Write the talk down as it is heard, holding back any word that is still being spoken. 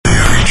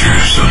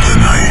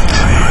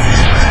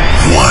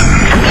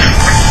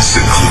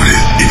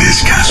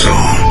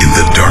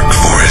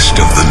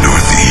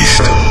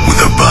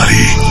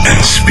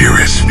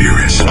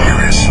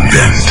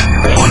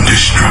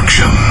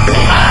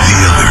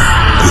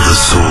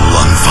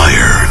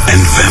fire and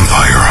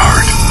vampire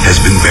heart has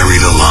been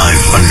buried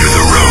alive under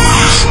the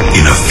rose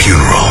in a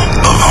funeral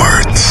of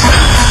hearts.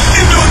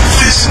 And on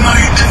this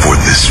night, for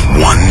this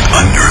one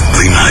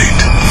unearthly night,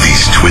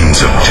 these twins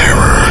of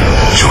terror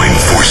join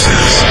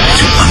forces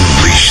to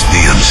unleash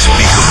the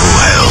unspeakable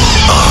hell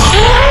of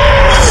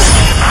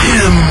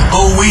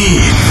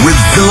HIM-oween with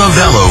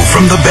Valo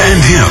from the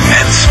band HIM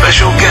and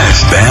special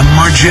guest Bam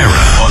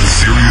Margera on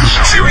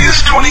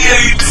Sirius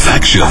 28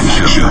 Faction.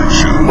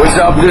 What's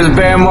up? This is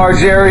Bam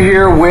Margera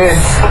here with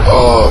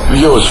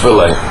yo, it's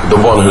Ville, the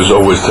one who's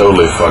always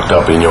totally fucked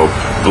up in your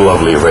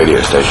lovely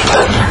radio station.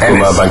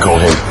 And I call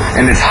him.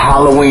 And it's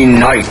Halloween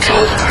night.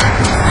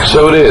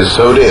 So it is.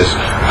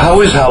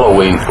 How is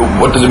Halloween?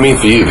 What does it mean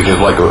for you? Because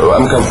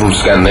I'm coming from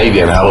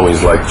Scandinavia and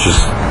Halloween's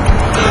just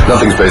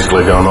nothing's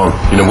basically going on.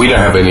 We don't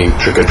have any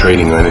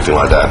trick-or-treating or anything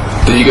like that.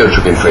 Did you go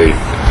trick-and-treat?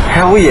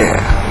 Hell yeah.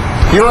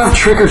 You don't have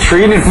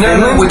trick-or-treat in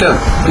Finland? No, we don't.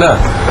 No.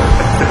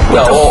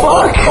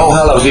 All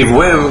Hallows Eve.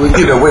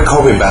 We're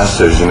copy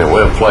bastards,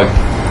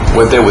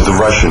 we're there with the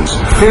Russians.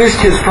 Finnish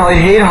kids probably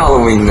hate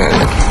Halloween then.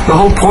 The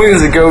whole point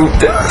is to go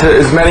to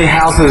as many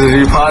houses as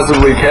you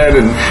possibly can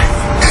and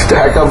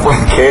stack up on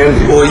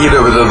candy. Well,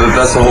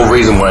 that's the whole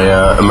reason why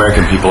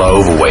American people are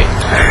overweight.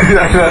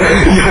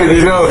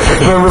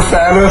 Remember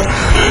Fana?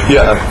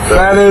 Yeah.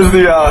 Fana is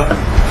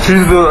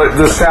she's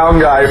the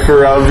sound guy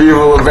for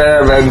Ville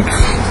and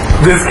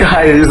this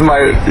guy,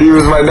 he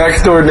was my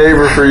next door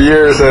neighbor for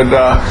years, and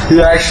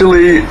he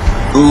actually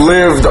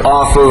lived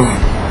off of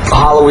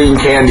Halloween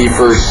candy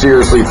for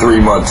seriously 3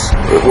 months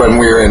when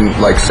we were in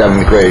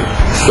 7th grade.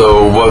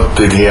 So what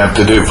did he have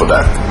to do for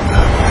that?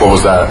 What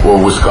was that?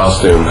 What was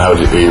costume? How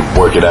did he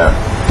work it out?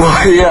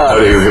 Well, yeah. How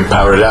did he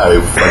power it out?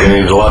 He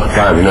needs a lot of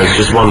time. It's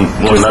just one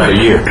night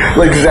a year.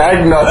 Like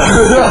Zagnut.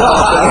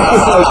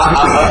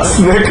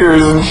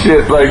 Snickers and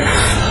shit.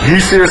 He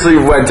seriously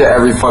went to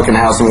every fucking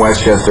house in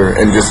Westchester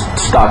and just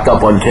stocked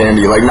up on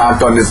candy.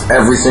 Knocked on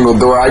every single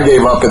door. I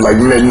gave up at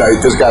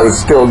midnight. This guy was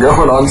still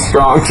going on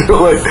strong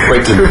till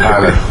Wait till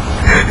panic.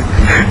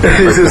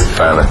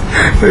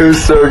 It was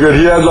so good.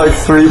 He had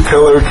 3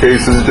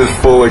 pillowcases just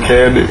full of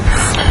candy.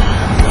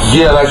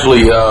 Yeah, and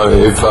actually,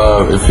 if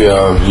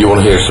you want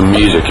to hear some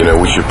music,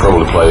 we should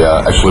probably play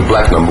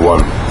Black Number 1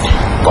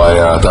 by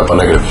Type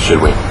Negative,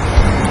 should we?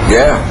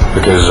 Yeah.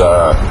 Because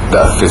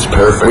that fits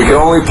perfect. We can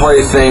only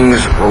play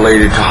things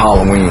related to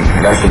Halloween.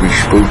 It has to be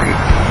spooky.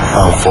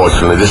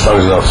 Unfortunately, this song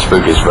is not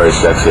spooky, it's very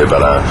sexy,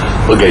 but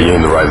we'll get you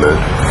in the right mood.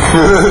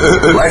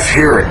 Let's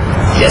hear it.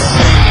 Yes.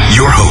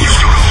 Your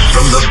host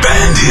from the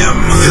band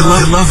HIM,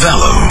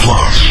 Valo,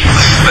 plus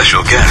a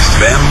special guest,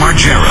 Bam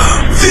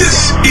Margera.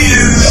 This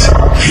is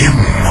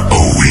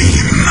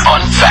HIM-oween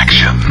on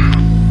Faction.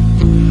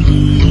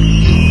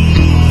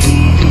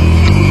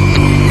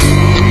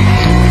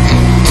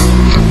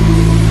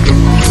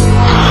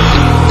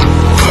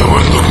 I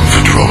went looking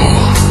for trouble.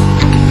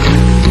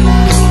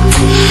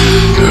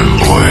 And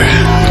boy,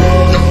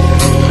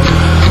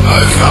 I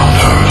found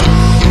her.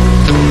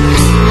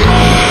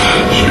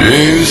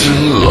 She's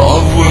in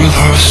love with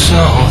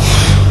herself.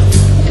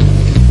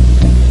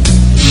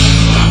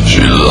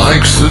 She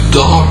likes the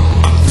dark.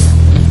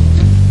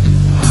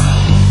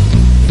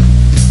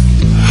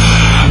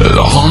 And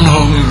on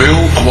her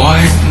milk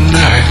white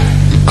neck,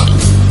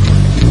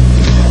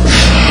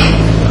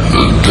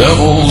 the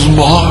devil's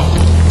mark.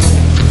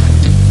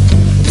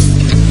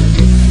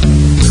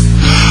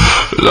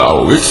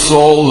 Now it's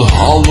All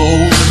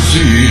Hallows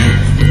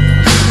Eve.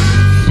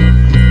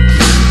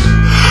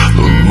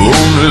 The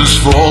moon is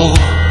full.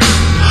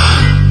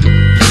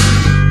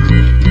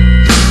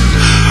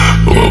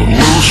 Well,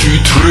 will she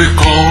trick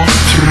or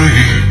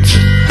treat?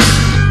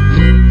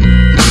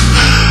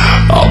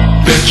 I'll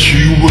bet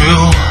she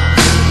will.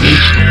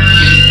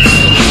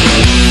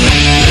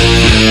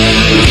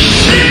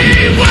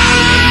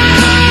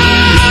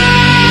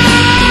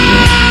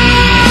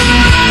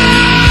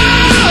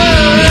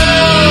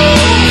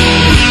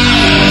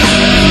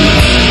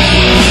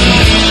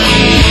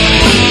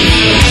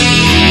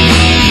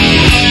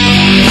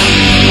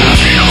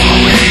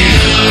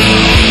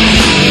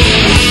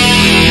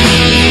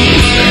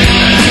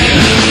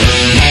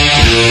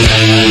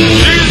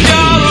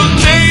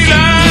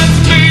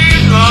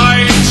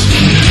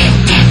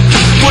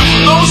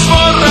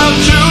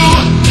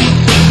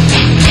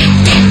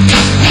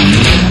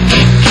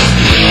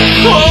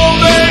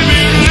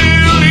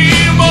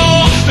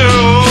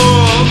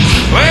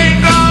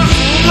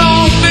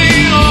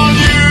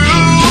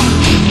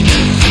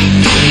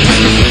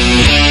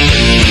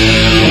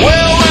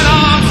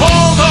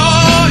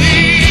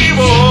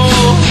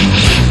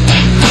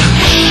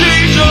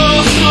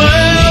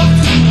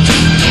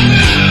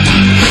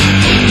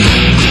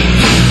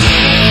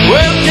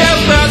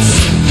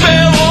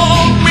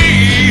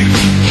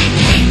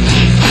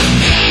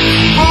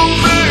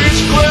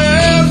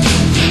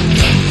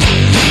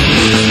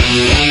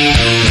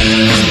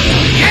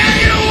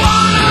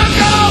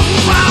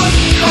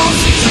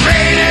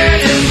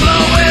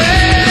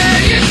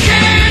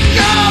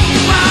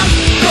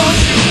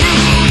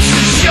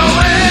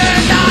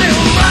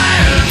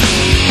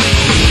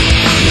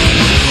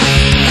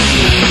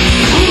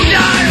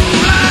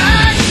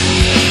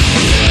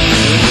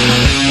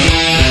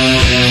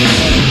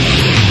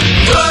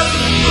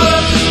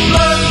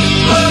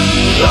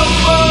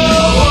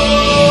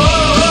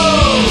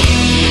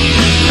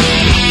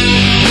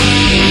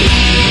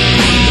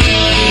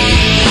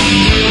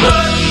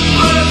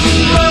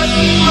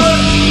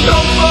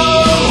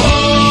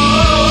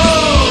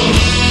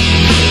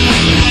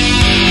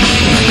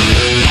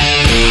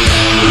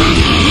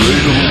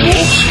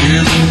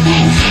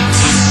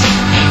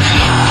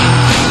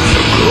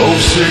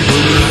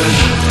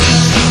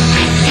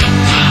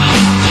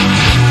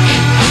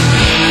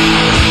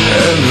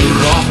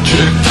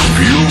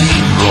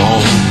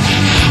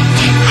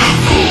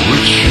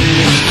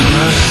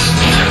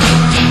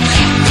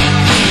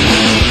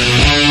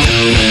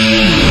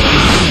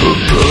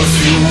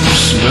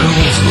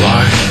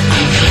 like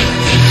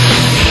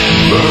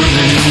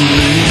burning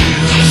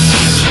leaves.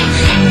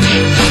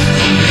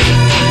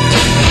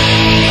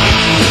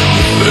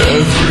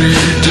 Every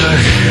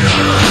day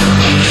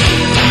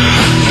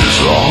is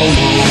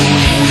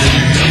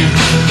Halloween.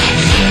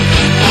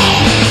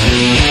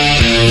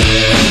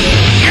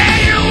 Yeah,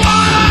 you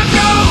wanna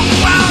go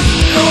out,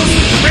 'cause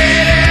it's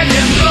raining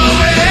and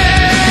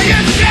blowing.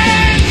 You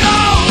can't go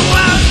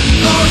out,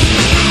 'cause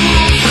the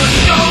roofs are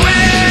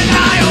showing.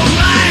 Are you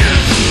blind?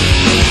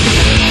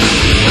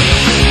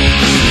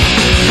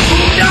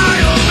 Are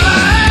you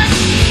blind?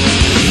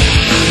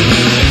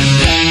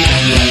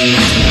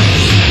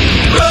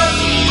 Run,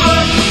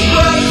 run,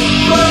 run,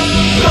 run,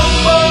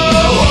 come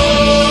on.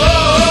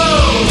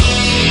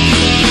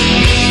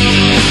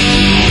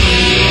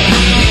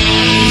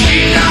 She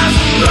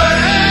doesn't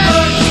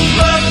run,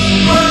 run,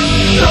 run,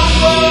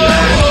 come on.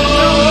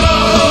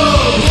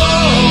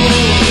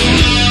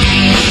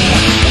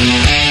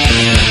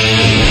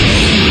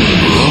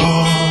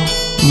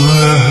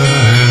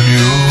 Loving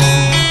you,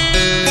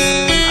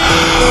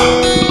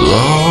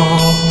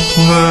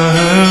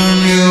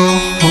 loving you,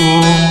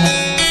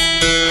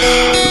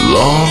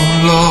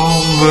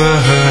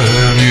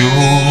 loving you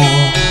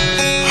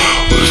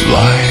was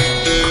like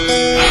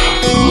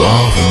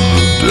loving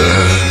the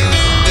dead.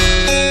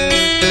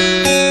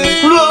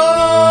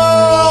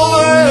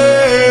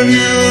 Loving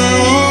you,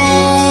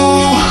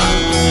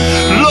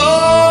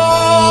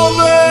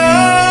 loving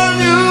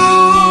you,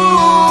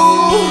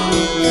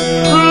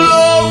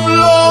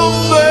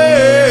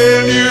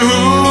 loving you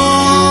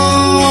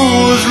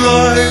was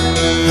like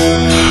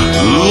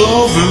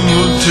loving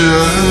the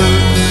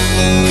dead.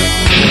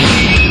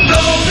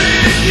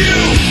 Loving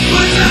you.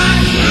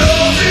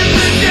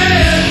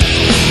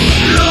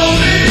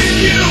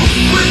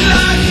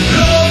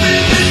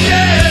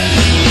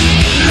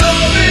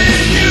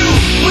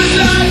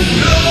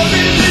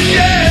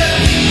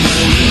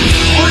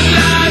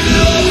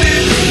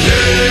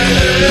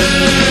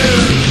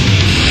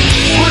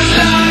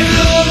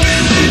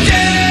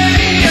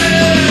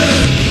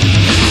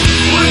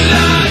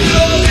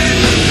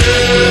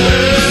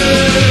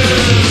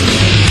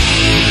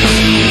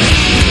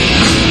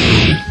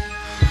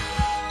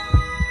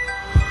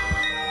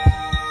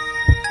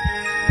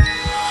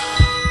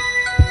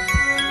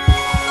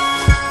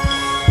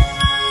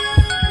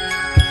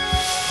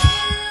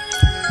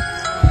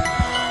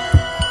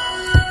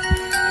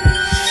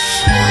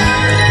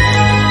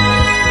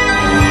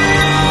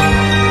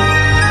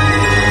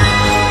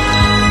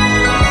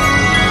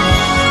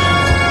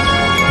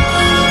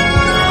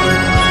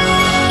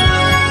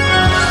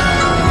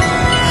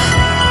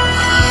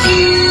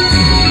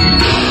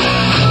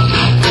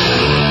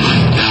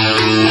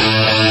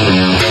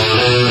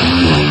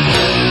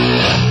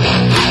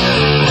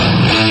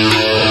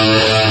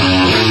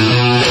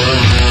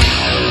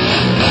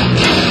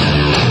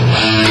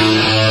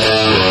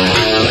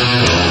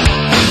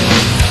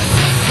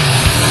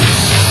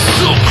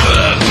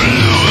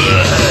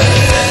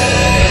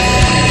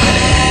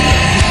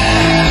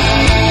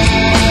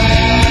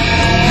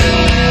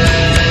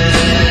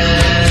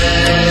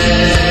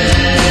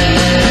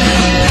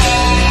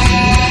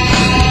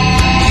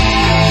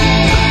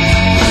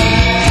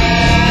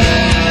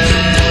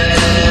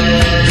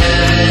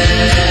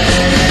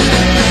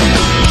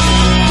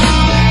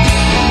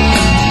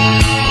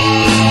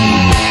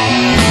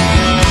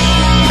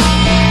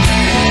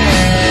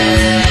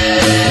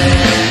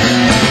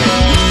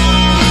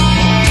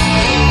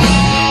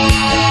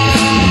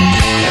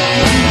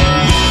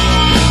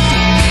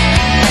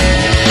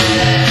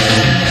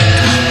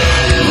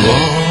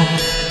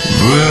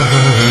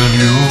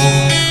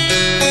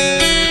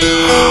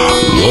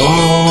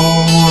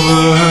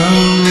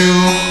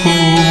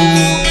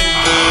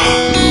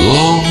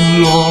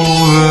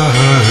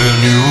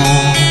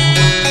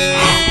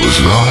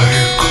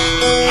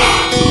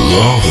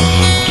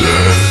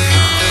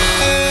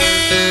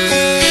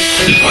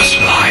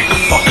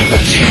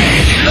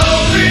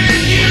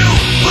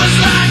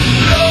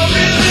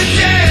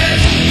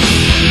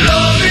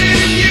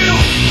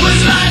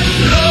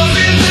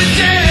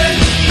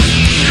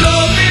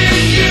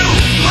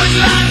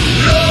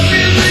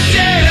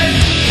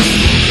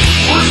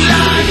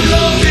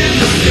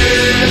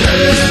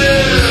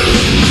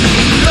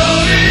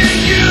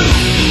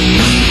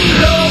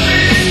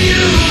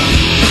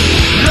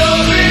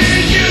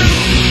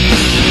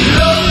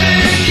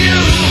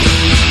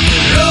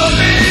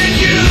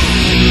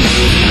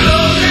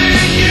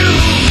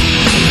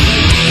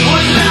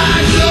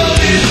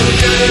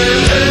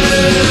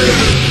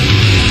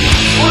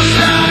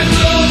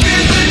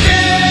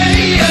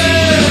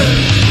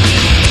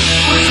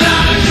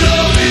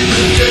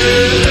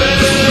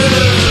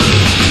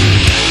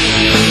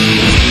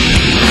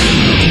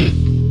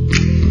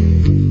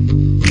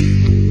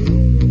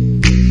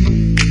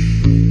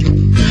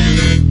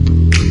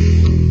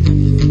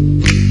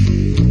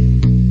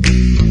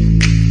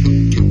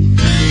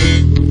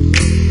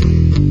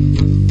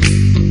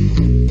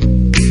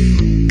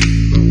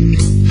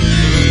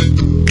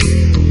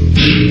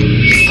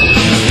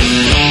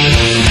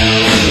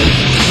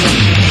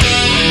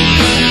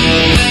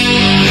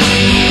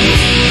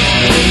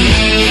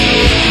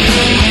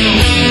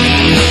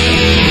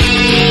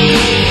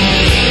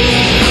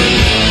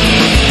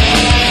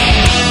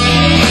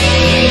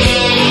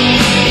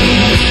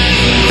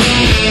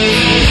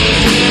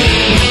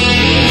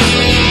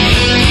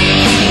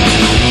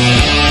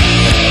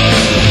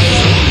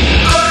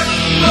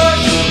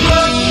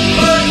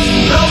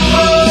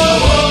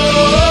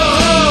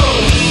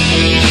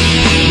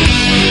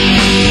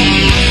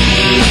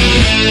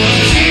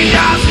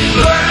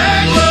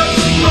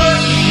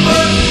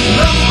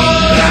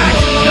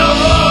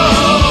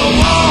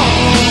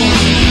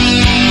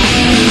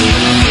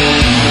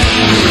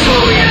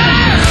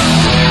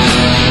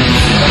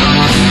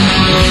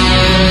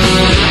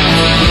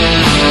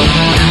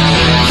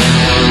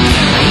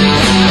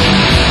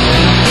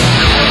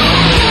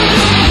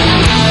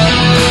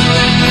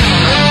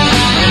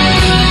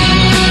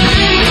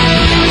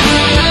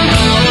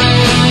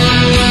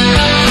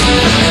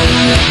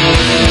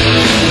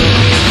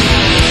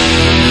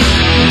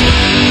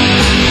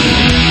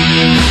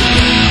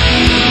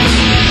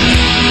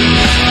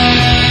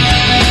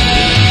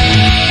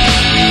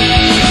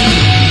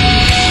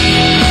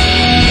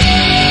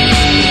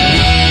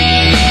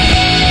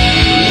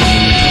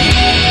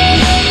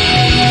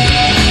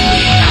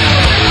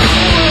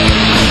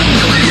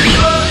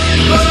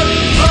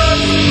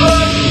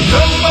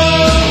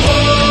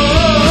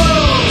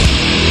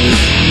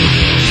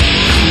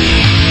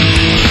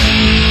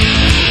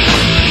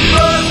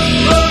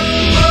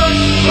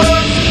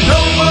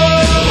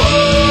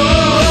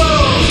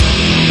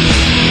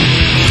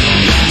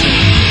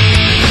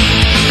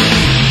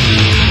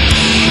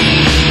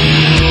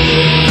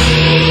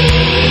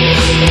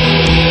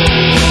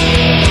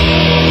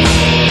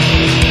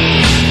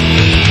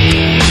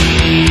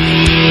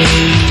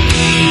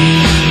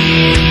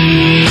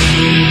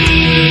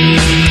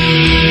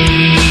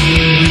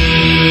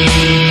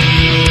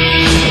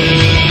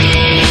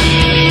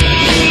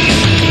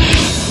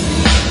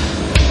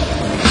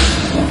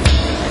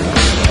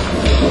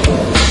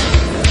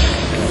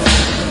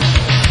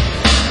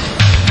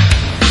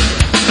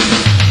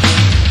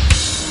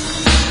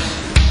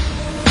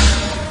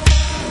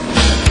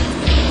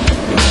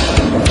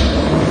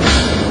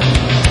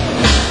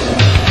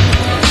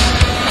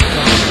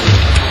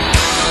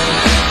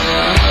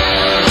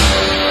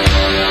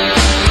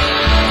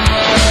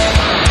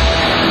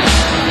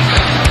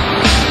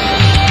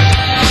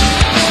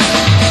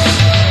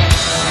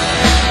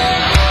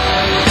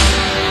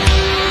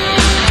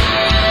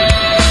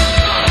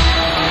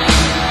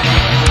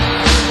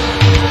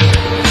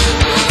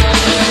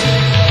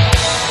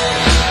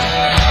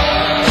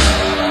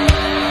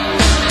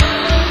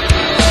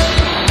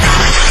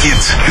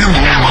 It's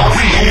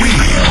HIM-oween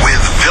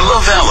with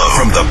Valo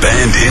from the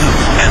band HIM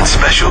and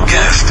special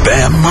guest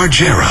Bam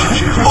Margera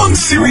on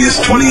Sirius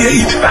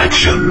 28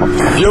 Action.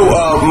 Yo,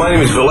 my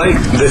name is Ville.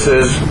 This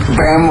is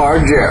Bam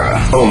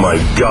Margera. Oh my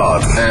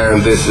God!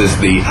 And this is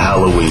the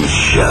Halloween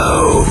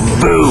show.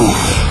 Boo!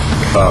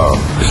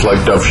 It's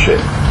like dove shit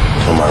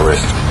on my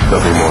wrist.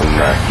 Nothing more than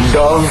that.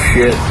 Dove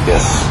shit.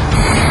 Yes.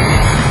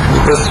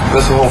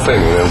 That's the whole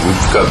thing. You know,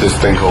 we've got this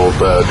thing called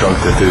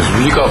drunk tattoos.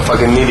 You got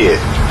fucking idiot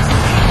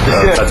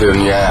tattoo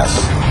on your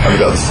ass. I've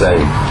got the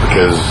same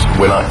because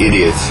we're not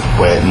idiots.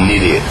 We're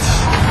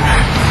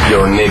nidiots.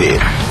 You're an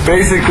idiot.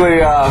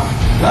 Basically,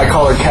 I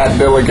call her Kat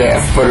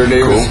Billigaff, but her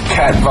name is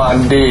Kat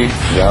Von D.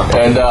 Yeah.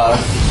 And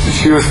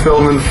she was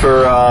filming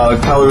for a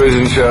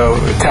television show,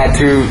 a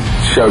tattoo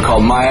show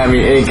called Miami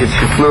Ink. And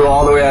she flew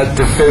all the way out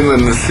to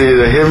Finland to see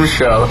the HIM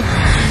show.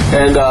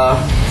 And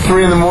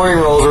 3 a.m.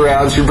 rolls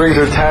around. She brings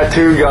her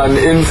tattoo gun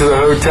into the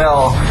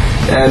hotel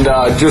and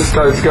just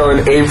starts going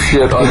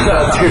apeshit on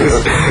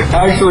tattoos.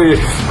 Actually,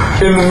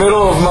 in the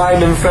middle of my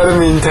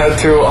amphetamine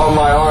tattoo on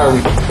my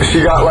arm,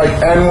 she got like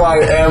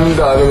NYM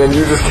done, and then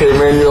you just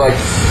came in. You're like,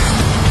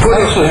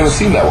 I actually haven't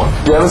seen that one.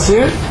 you haven't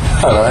seen it?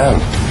 Oh, no, I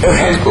haven't.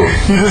 That's cool.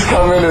 You just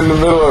come in the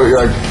middle of it,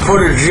 you're like,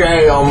 put a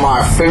J on my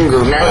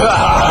finger now.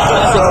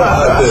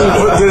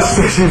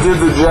 So she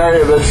did the J,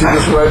 and then she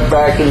just went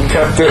back and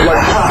kept it. Like,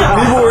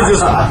 people were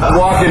just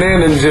walking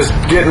in and just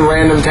getting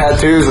random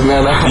tattoos, and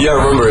then Yeah,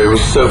 I remember it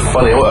was so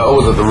funny. I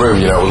was at the room,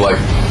 it was like,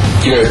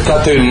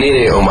 tattooed an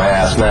idiot on my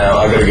ass now.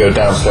 I gotta go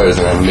downstairs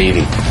and have a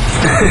meeting.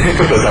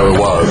 That's how it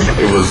was.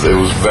 It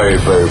was very,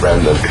 very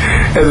random.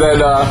 And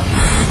then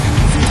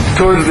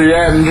towards the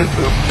end,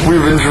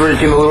 we've been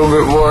drinking a little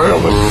bit more.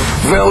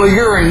 Villa,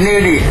 you're an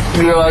idiot.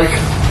 You're like,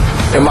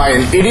 am I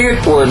an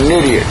idiot or an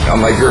idiot?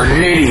 I'm like, you're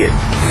an idiot.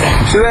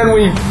 So then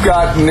we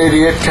got an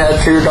idiot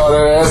tattooed on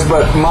our ass,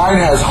 but mine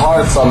has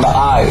hearts on the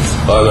eyes.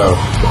 I know.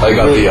 I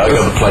got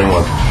the plain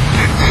one.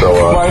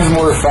 So Mine's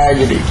more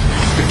faggoty.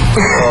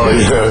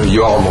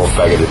 you are more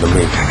faggoty than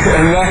me.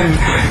 And then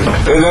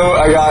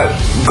I got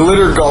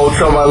Glitter Gulch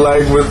on my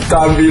leg with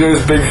Don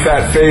Vito's big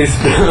fat face.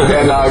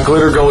 And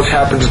Glitter Gulch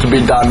happens to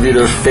be Don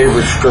Vito's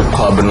favorite strip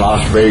club in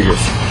Las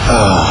Vegas.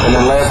 And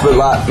then last but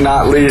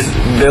not least,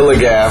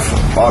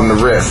 Billigaff on the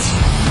wrist.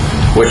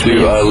 Which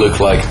Do I look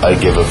like I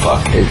give a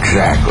fuck?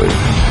 Exactly.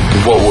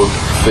 What would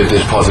fit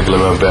this particular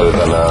man better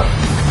than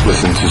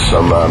listen to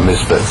some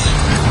Misfits?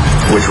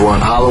 Which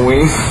one?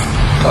 Halloween?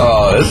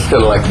 Oh, it's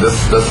kind of like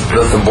that's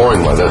the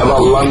boring one. How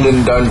about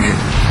London Dungeon?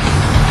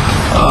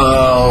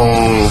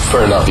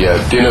 Fair enough.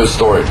 Yeah. Do you know the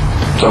story?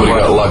 Somebody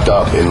got locked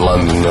up in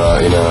London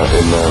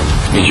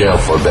in jail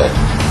for a bit.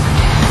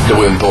 The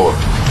Wind Thor.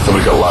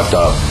 Somebody got locked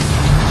up,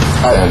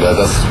 and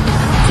that's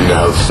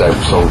how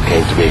the song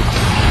came to be.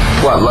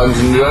 What,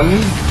 London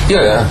Dungeon?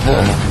 Yeah.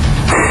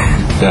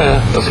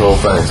 That's the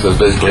whole thing. So it's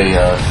basically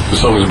the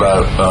song is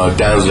about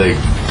Danzig,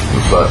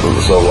 but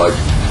sort of like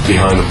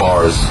behind the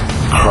bars,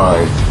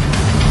 crying.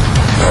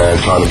 And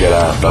trying to get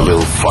out that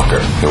little fucker.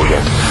 Here we go.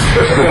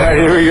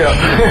 Here we go.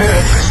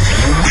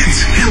 It's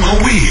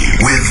HIM-oween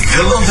with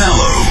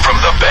Valo from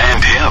the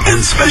band HIM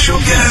and special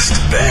guest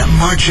Bam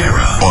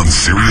Margera on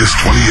Sirius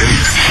 28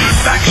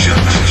 Action.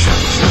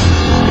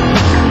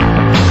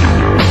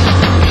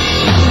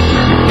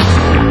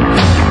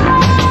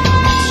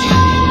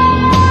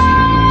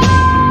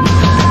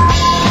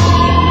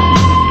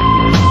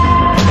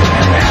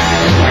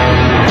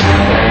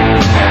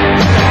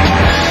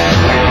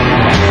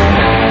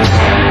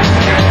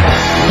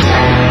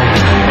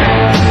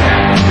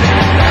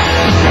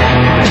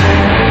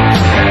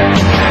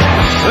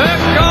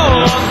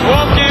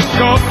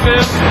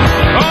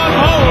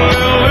 Hello?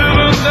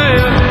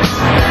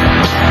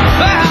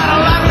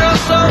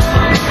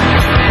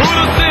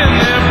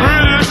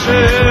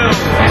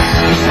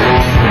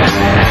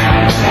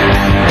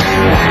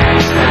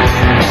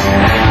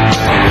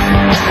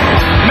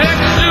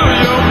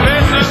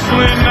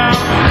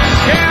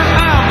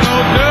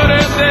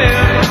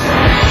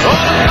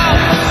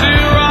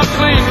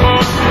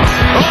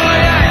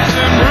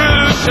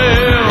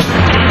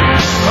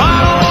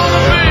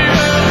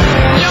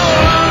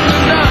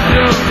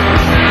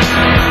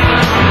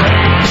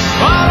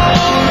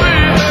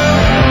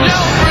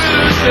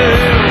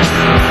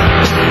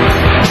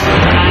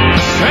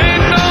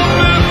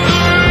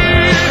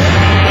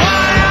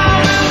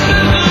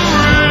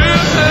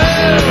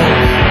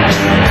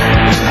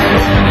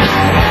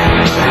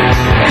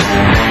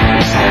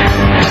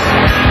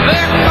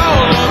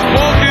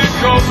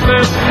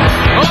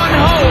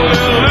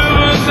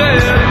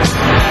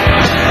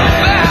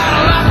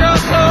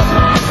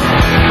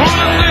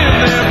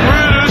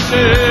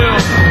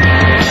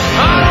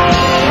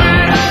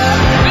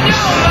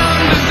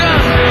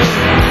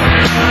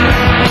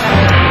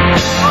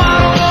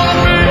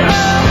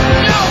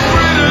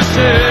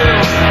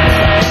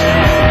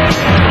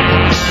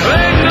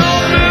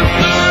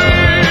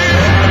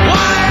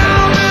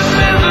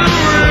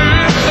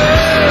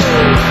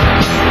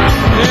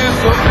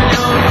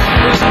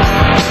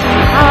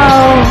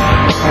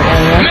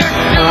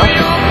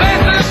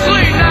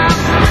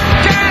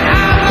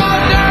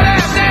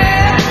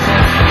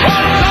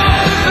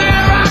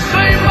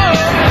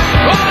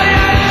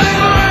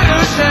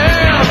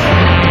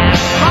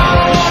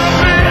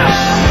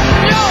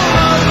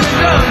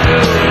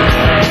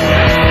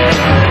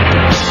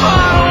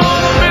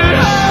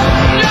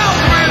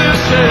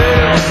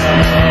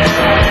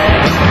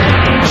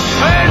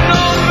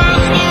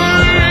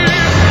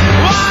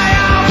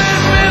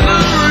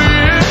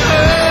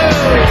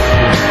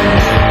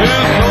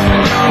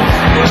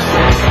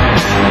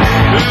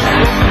 And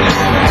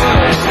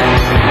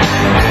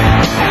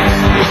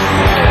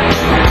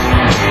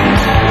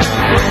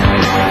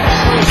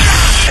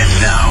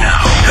now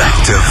back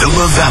to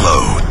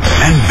Valo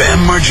and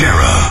Bam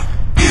Margera.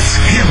 It's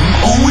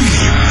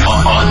HIM-oween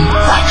on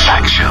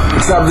Faction.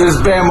 What's up, this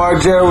is Bam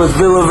Margera with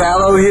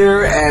Valo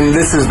here, and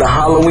this is the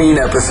Halloween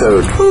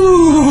episode.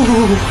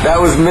 Ooh, that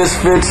was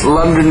Misfits,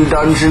 London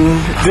Dungeon.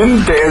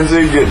 Didn't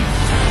Danzig get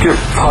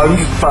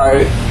punched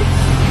by...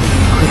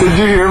 Did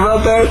you hear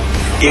about that?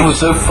 It was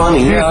so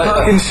funny. He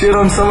fucking shit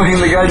on somebody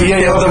and the guy just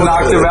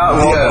knocked him out.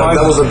 Yeah,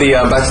 that was at the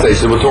backstage.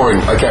 They were touring.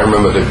 I can't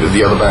remember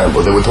the other band,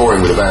 but they were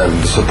touring with a band,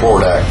 the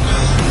support act.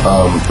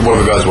 One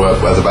of the guys were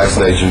at the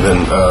backstage, and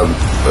then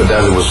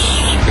Danzig was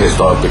pissed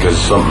off because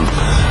of something,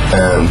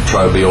 and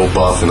tried to be all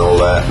buff and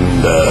all that, and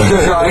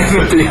Trying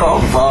to be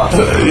all buff.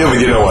 yeah, but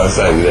you know what I'm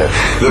saying. Yeah,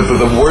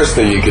 the worst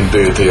thing you can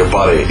do to your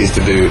body is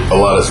to do a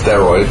lot of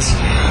steroids,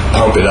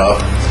 pump it up,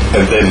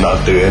 and then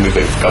not do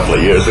anything a couple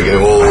of years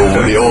ago.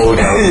 The old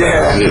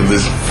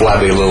this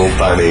flabby little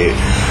tiny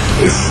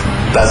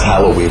that's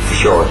Halloween for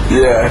sure.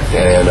 Yeah.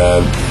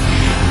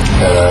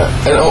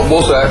 And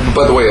also,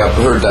 by the way, I've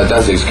heard that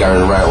Danzig's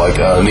carrying around like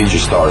ninja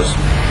stars,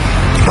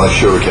 like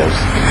shurikens,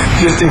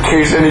 Just in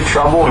case any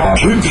trouble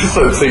happens. just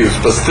so it seems.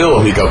 But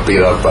still, he got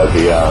beat up by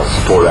the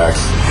support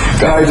acts.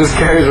 Guy just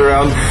carries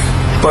around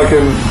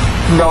fucking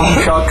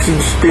nunchucks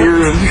and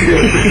spears and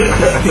shit.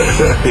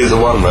 He's the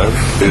one, man.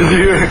 Did you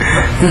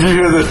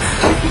hear that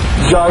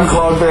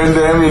Jean-Claude Van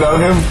Damme, you know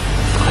him?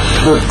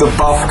 The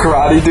buff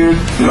karate dude?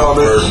 You know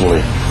Not this?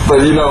 personally.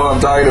 But you know what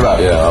I'm talking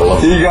about. Yeah, I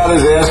love He got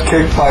his ass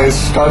kicked by his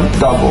stunt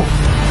double.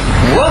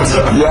 What?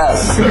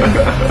 Yes.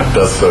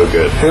 That's so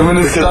good. Him and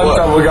his Because stunt what?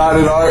 double got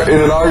in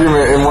an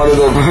argument in one of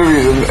their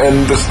movies,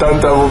 and the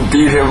stunt double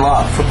beat him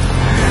up.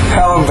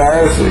 How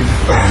embarrassing.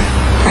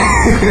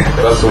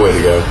 That's the way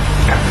to go.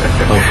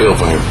 I feel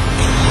for him.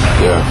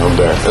 Yeah, I'm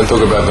there. And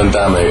talking about Van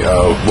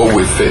Damme, what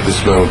would fit this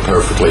film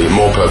perfectly,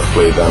 more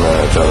perfectly than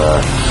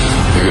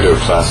you could do a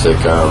classic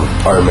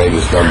Iron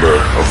Maiden's number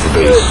of the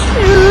bass.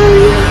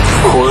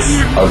 Of course,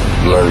 I've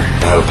learned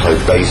how to play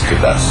bass to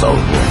that song.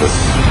 That's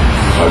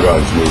how I got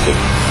into music.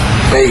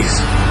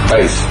 Bass.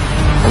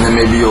 And then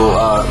maybe you'll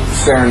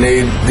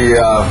serenade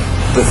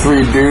the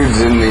three dudes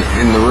in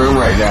the room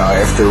right now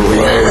after we.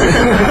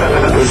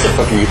 Where's the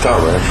fucking guitar,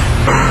 man?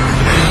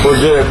 We'll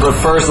get it, but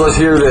first let's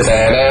hear this.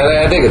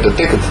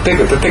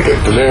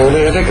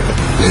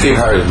 Steve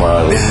Harry's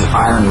my idol. This is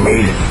Iron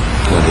Maiden.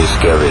 And he's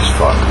scary as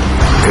fuck.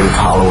 Because it's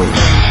Halloween.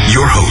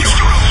 Your host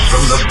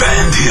from the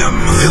band HIM,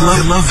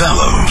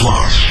 Valo,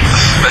 plus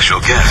special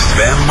guest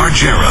Bam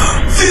Margera.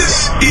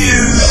 This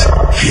is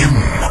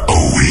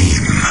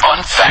HIM-oween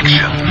on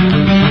Faction.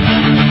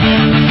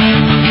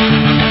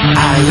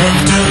 I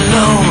left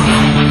alone.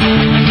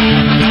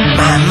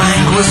 My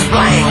mind was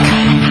blank.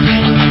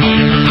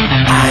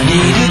 I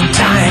needed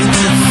time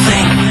to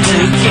think, to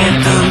get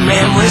the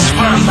memories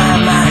from my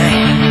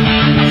mind.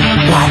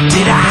 What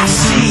did I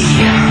see?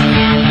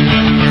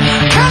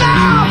 Can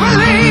I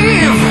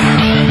believe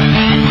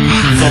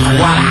that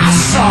what I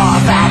saw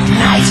that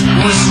night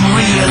was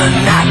real and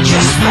not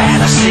just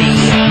fantasy?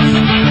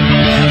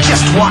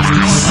 Just what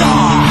I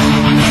saw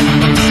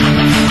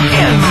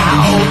in my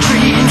old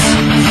dreams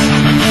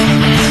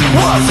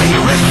were the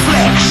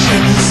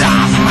reflections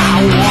of my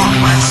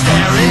Walkman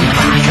staring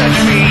back at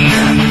me.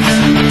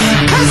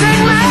 'Cause in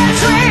my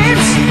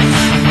dreams,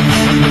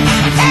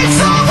 it's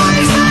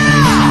always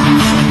there.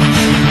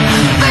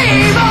 The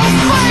evil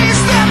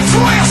face that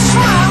twists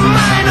my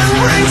mind and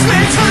brings me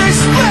to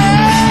despair.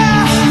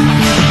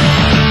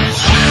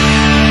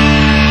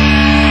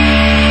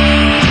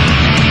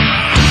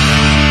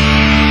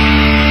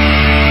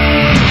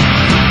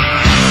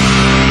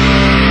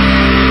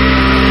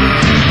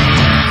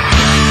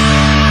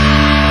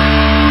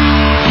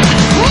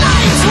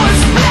 Night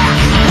was black.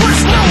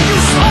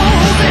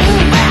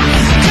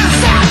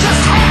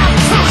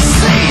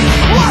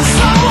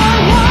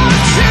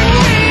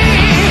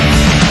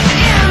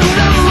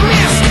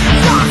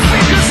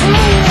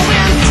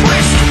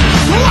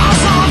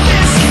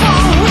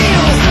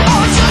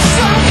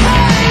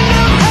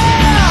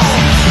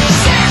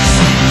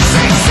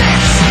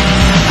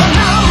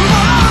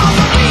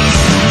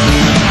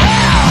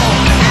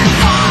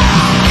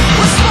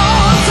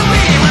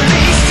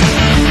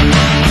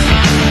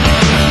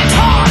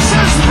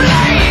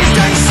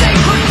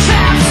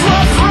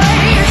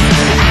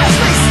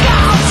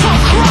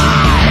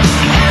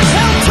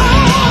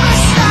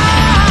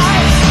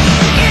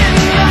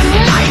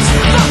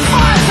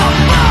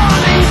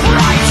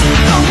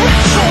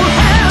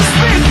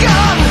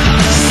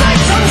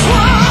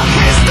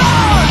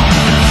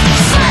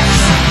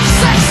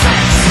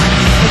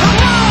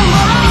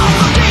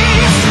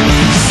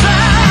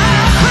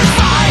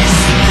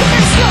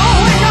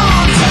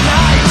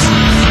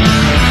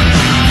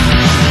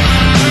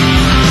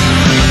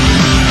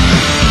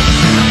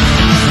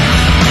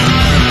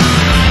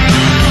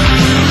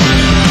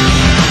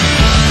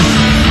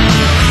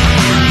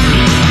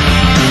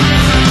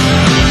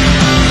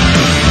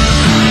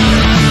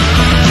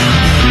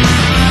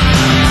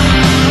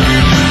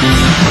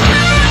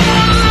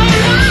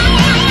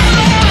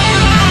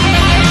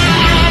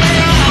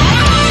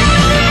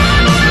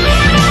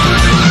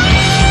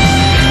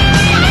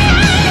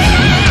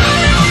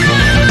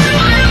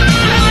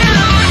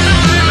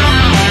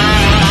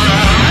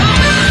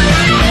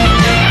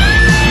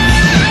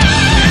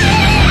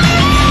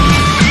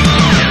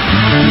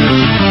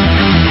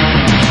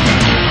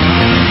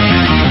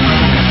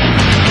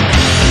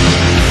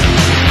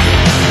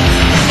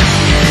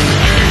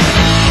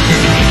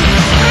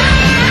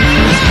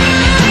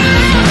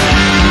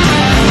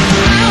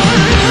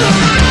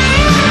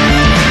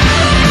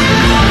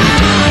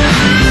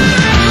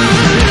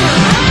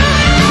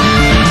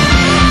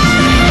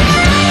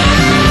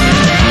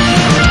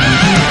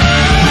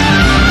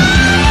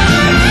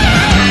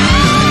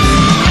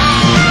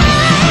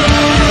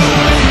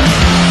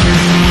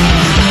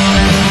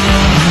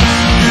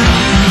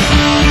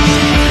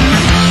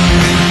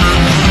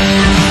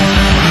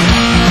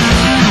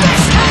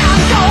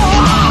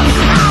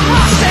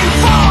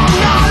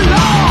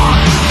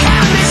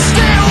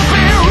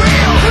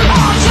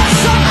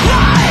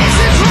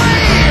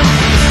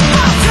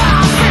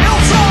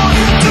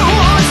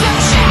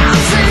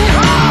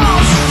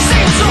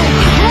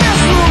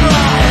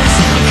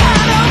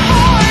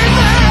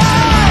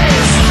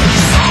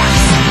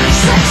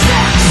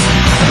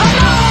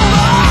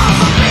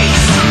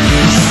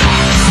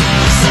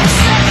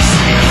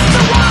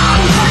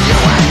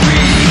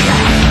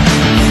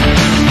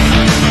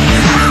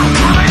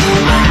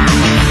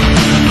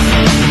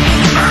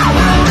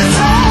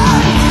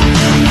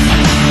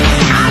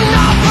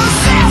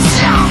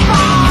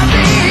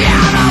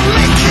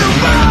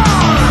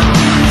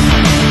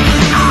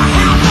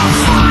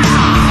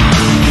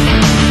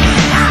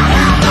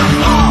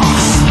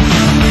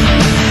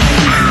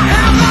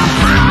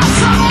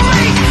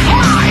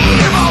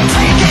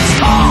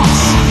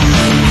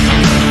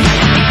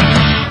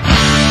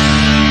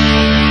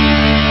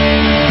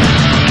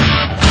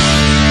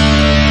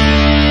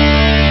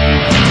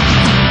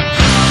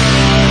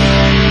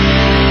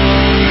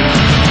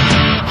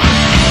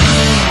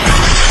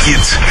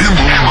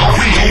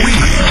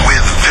 HIM-oween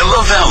with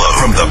Valo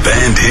from the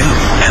band HIM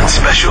and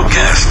special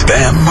guest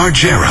Bam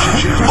Margera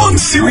on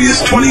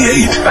Sirius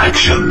 28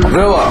 Faction.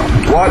 Villa,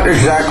 what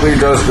exactly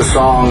does the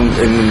song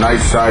In the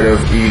Night Side of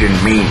Eden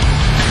mean?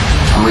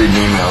 I'm reading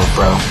emails,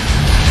 bro.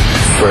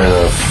 Fair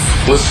enough.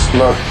 Let's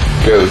not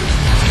go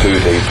too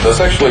deep. That's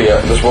actually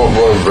that's one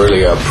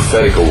really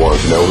prophetical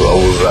ones. You know, I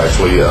was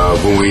actually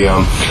when we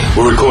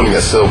were recording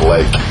at Silver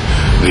Lake,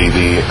 the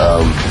new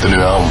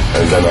album,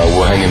 and then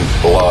we're hanging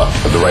a lot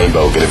at the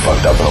Rainbow, getting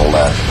fucked up and all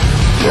that.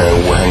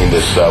 And we're hanging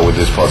this with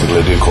this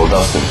particular dude called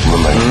Dustin,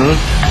 remember?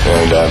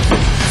 And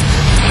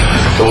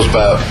it was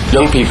about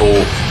young people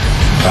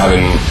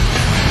having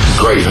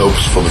great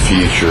hopes for the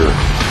future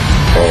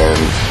and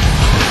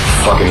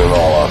fucking it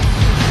all up.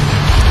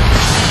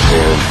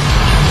 And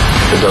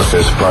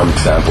Dustin is a prime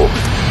example.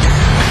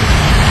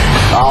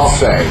 I'll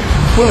say.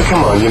 Well,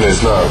 come on,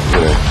 it's not,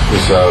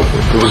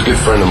 it was a good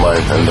friend of mine,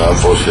 and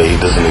unfortunately he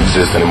doesn't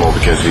exist anymore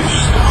because he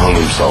just hung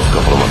himself a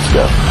couple of months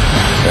ago.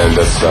 And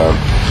that's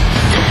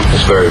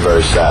very,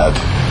 very sad.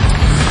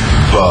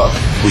 But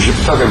we should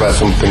be talking about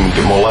something a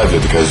bit more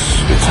lively because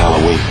it's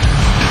Halloween.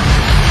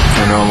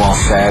 I know I'm all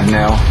sad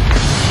now.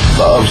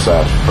 I'm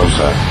sad.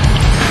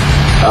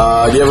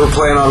 Do you ever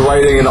plan on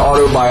writing an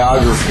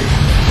autobiography?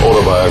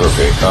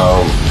 Autobiography?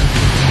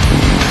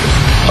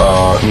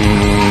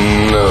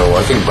 No,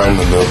 I think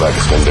Brandon Novak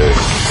is going to do it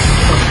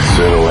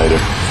sooner or later.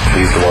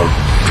 He's the one.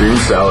 Dream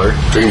Cellar's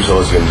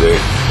going to do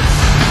it.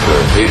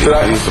 He's the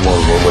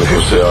one when it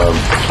comes to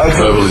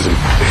herbalism.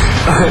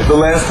 The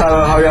last time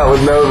I hung out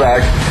with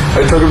Novak,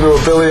 I took him to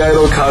a Billy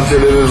Idol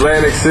concert in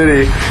Atlantic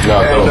City.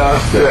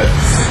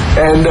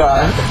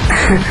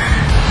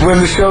 When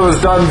the show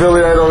was done,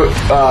 Billy Idol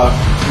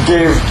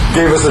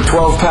gave us a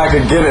 12-pack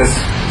of Guinness.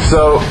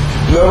 So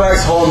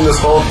Novak's holding this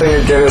whole thing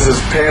of Guinness. His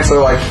pants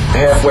are like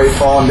halfway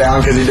falling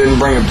down because he didn't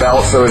bring a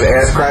belt, so his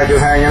ass crack is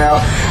hanging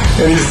out.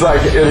 And he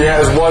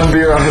has one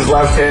beer on his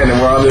left hand, and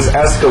we're on this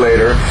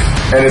escalator,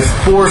 and it's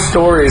 4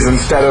 stories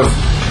instead of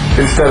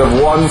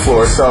one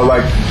floor. So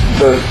like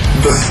the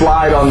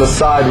slide on the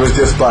side was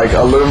just like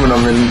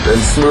aluminum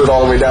and smooth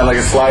all the way down like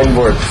a sliding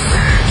board.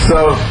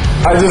 So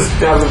I just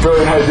have the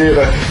brilliant idea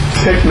to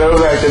kick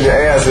Novak in the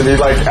ass, and he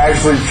like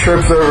actually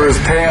trips over his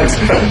pants,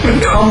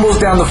 tumbles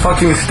down the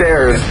fucking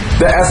stairs,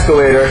 the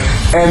escalator,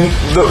 and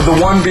the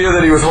one beer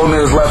that he was holding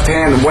in his left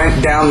hand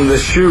went down the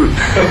chute,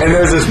 and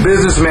there's this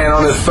businessman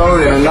on his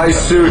phone in a nice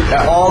suit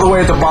all the way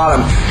at the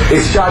bottom.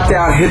 It shot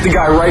down, hit the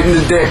guy right in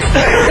the dick,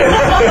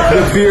 and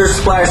the beer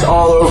splashed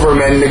all over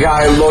him, and the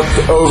guy looked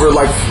over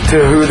like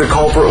to who the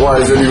culprit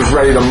was, and he was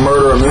ready to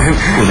murder him.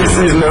 He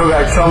sees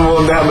Novak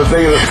tumbling down the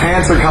thing, and his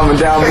pants are coming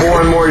down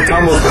more and more. He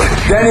tumbles.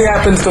 Then he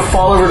happens to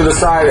fall over to the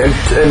side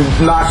and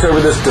knocks over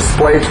this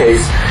display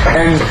case,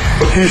 and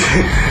his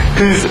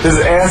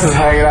ass is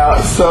hanging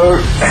out so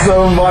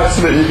much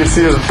that you can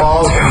see his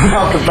balls coming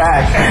out the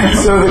back.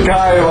 So the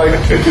guy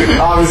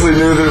obviously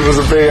knew that it was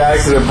a big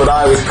accident, but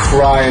I was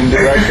crying,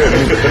 dude. I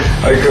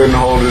couldn't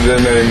hold it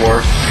in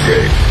anymore.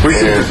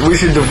 We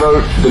should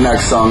devote the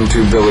next song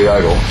to Billy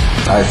Idol,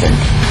 I think.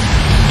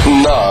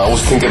 No, I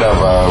was thinking of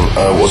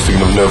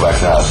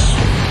Novak's ass.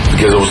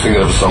 Because I was thinking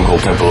of a song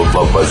called Temple of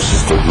Love by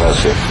Sister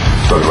Mercy.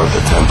 Talking about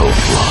the Temple of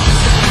Love.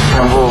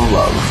 Temple of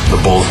Love. The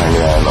balls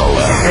hanging out and all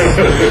that.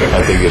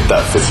 I think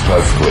that fits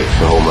perfectly,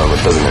 the whole moment,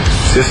 doesn't it?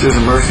 Sisters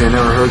of Mercy, I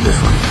never heard this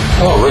one.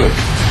 Oh, really?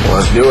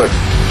 Well, let's do it.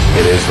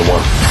 It is the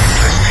one.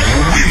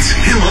 It's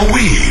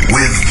HIM-oween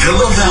with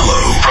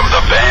Valo from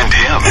the band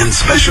HIM and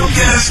special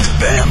guest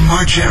Bam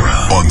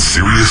Margera on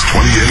Sirius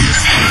 28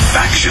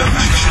 Faction.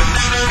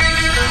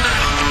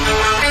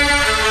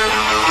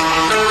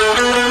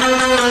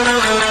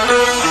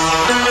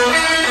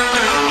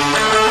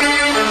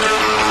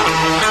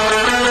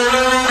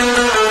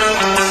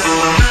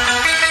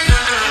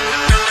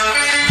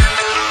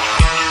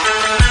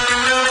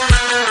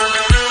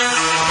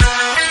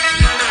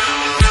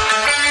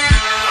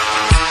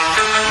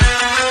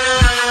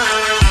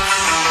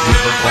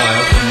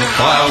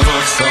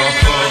 Fireworks up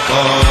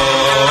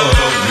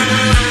above me,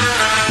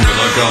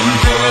 with a gun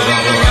for a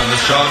lover and a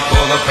shot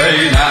for the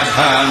pain at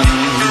hand.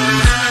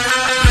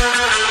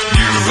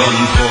 You run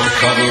for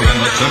cover in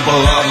the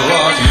temple of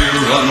love, you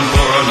run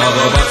for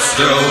another, but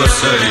still the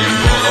same,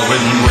 for the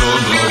wind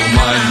will blow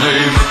my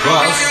name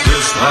across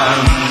this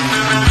land.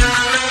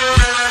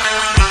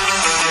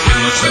 In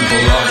the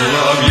temple of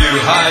love you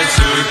hide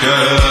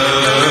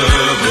together,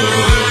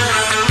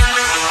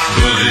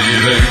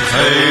 believing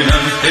pain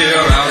and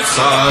fear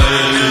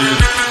outside.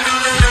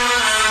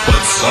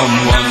 But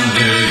someone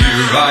near you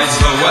rides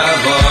the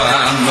weather,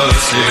 and the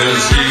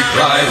tears he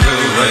cried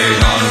will rain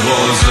on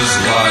walls as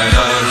wide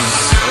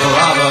as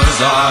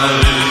lover's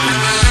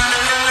eyes.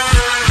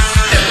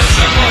 In the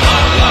temple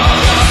of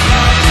love,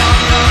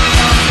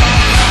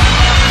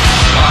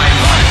 shine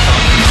like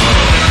thunder.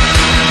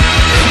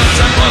 In the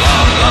temple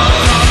of love,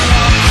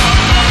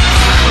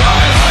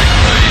 cry like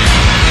rain.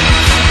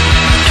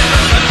 In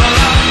the temple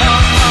of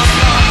love,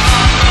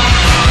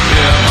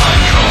 hear my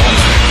calling.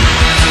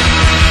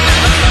 In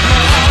the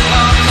temple of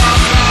love,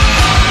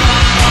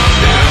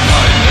 hear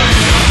my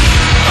name.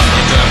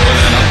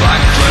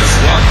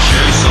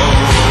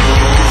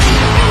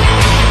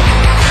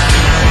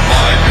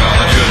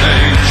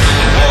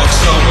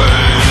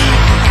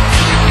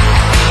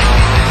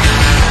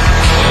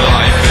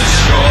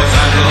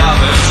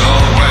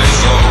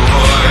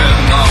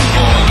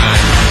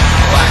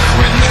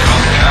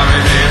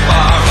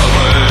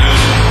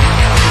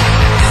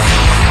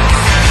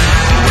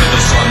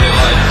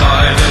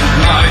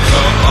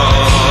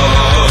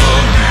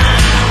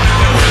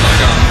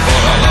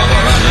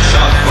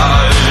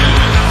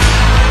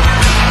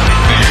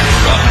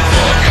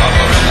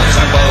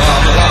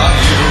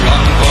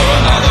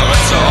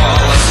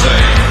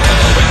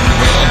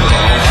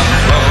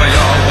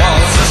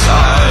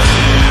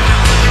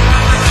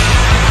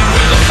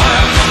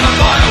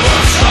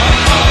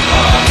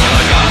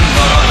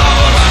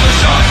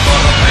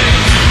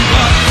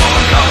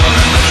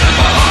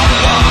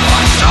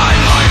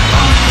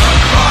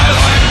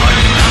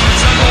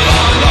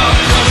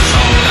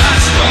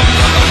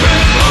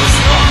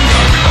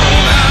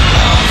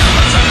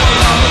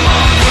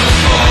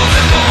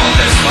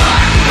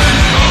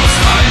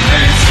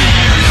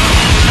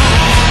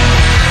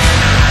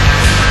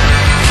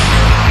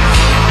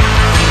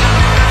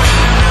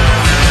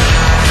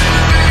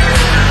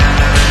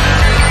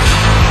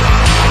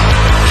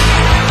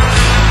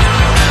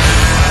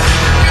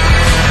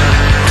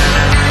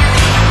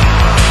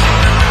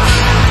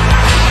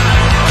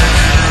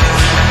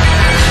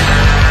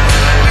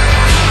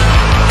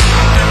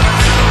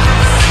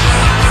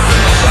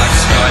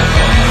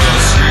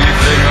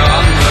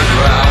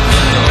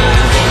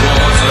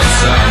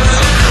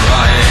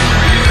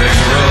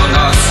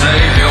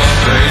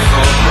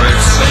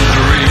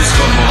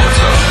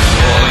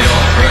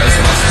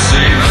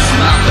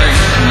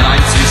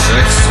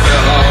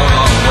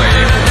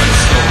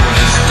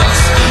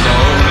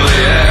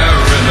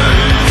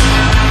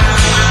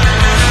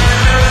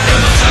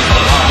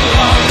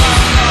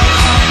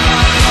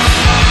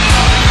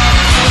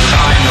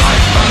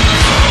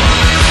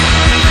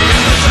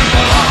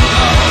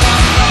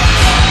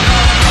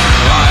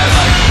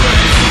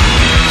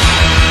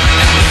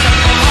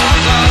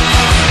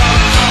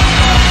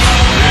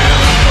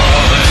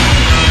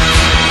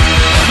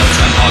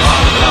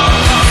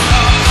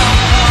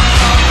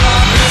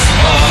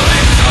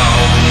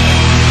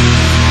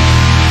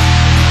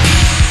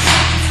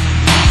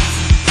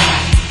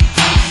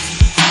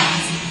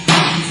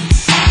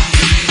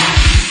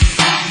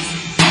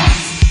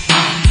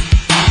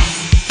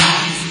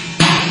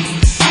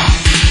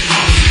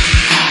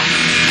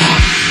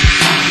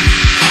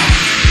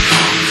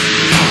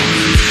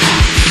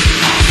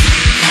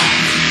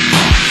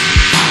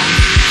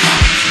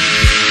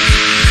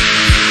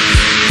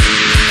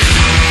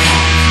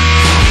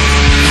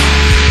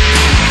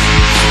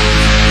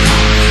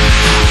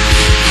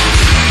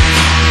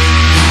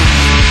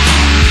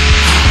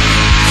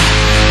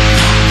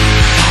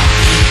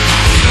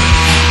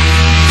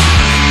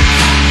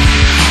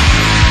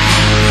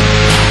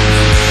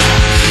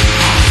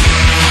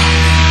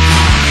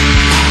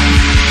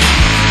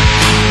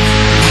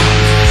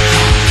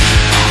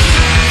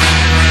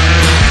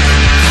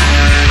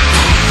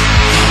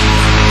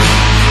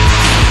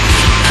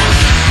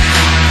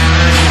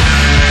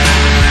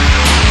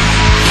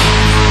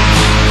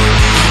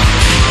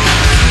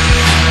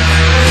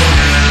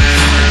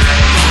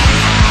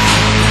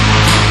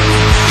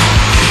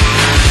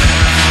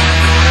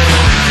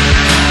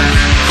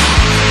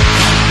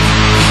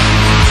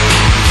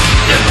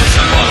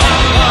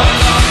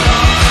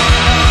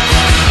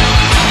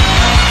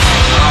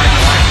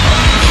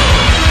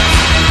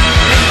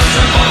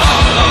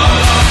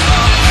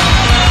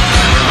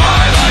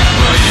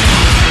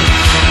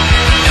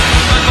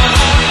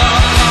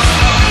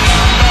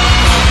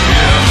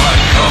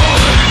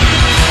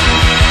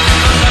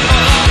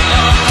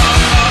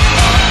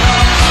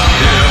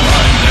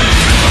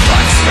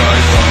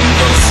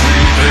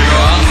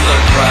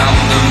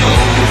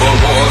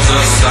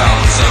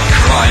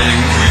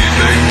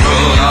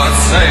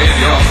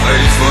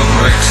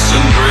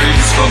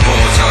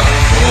 water.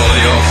 All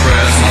your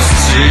prayers must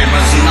seem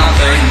as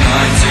nothing.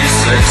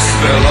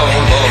 96 below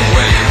the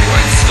wave,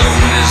 when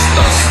stone is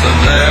dust, and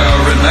there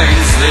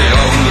remains the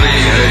only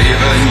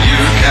haven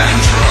you can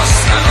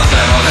trust. And a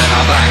devil in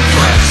a black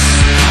dress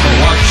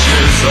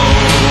watches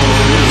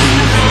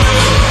over.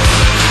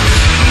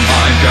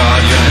 My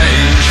guardian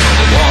angel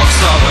walks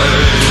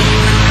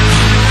away.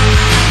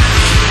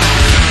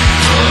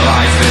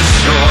 Life is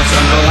short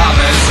and love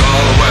is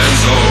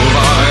always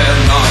over in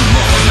the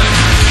morning.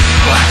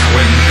 Black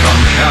wind,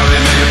 come carry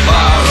me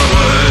far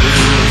away.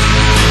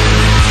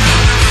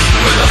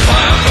 With a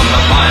fire from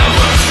the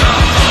fireworks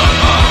down the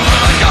bar,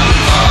 with a gun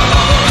for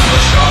love and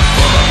a shot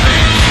full of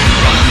pain.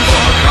 Run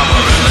for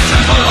cover in the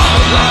temple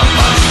of love,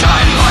 but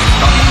shine like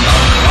thunder,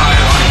 cry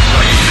like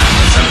rain. And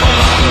the temple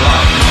of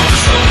love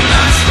moves stone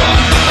and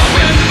strong, but the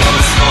wind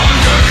blows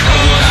stronger,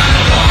 cold and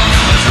long.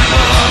 And the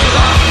temple of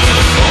love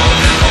will fall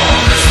before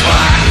this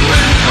black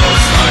wind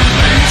goes like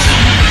rain to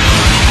you.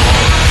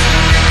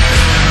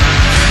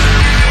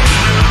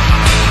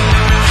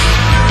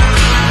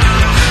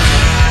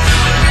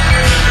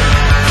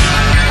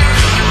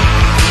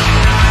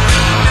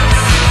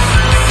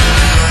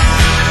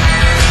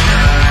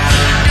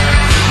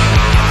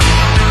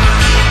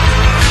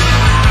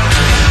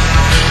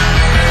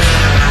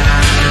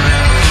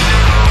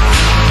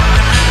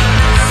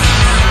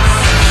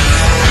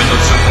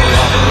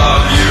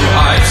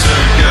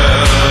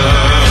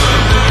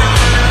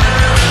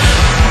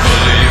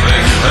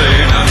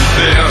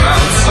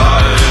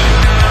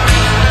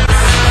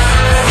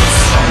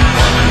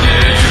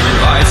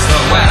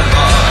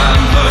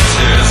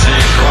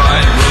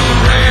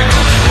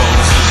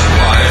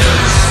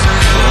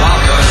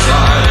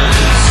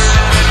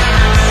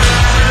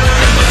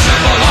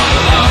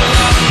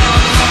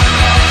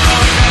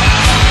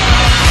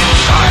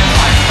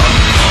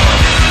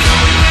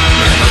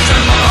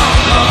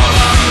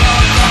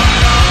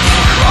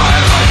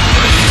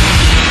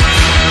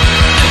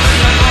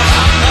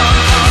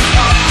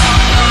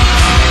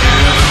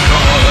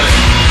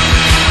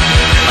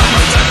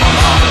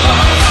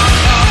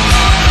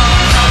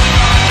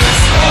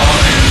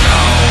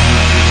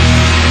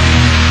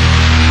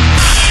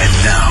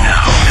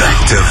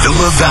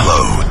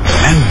 Valo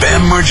and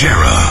Bam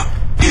Margera.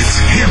 It's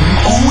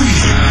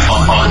HIM-oween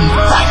on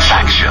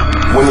Faction.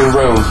 When in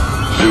Rome,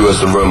 do as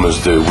the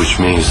Romans do, which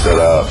means that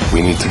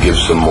we need to give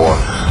some more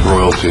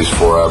royalties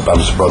for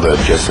Bam's brother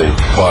Jesse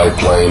by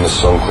playing a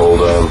song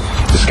called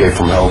Escape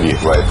from Hellview,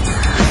 right?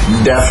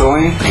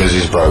 Definitely. Because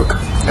he's broke.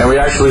 And we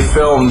actually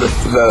filmed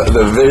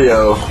the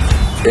video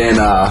in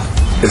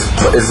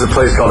it's a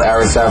place called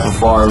Arisafa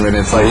Farm, and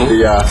it's like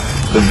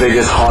the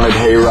biggest haunted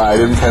hayride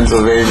in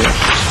Pennsylvania.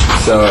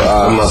 So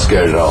I'm not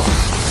scared at all.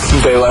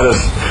 They let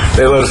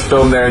us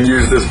film there and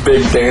use this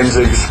big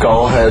Danzig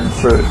skull head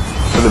for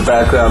the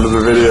background of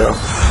the video.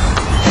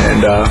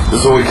 And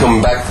so we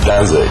come back to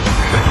Danzig.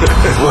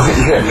 Well,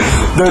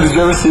 yeah. No, did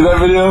you ever see that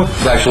video?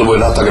 Actually, we're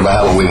not talking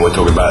about Halloween. We're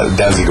talking about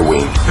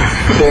Danzig-oween.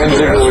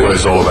 Danzig-oween. That's what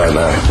it's all about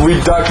now. We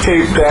duct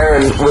taped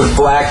Darren with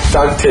black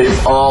duct tape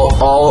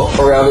all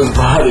around his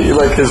body,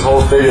 like his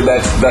whole thing,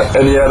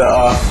 and he had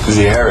Is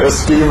he hairy? a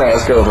ski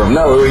mask over him.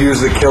 No, he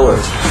was the killer.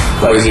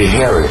 Like, is he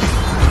hairy?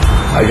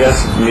 I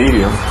guess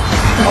medium.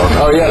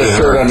 Oh, he had a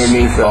shirt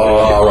underneath it. Oh,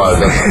 all right.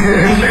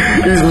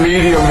 He's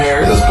medium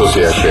hair. That's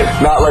pussy ass shit.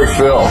 Not like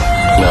Phil.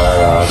 No,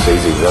 that's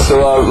easy.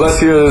 So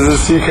let's hear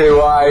this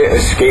CKY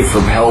Escape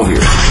from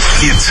Hellview.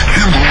 It's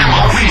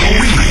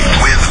HIM-oween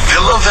with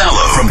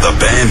Valo from the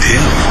band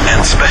HIM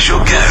and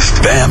special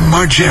guest Bam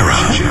Margera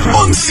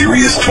on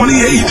Sirius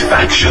 28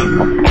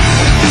 Faction.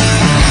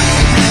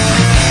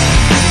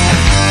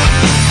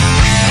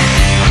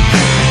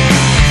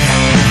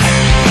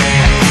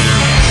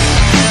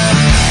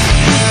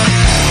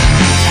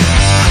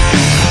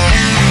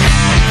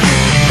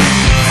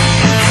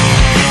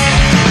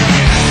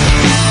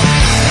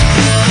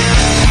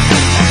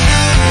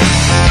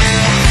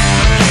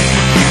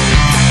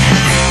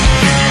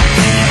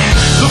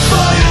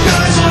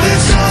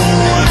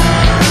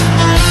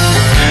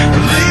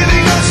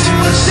 Leaving us to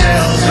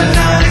ourselves, but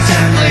not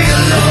exactly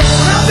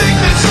alone. I think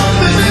that some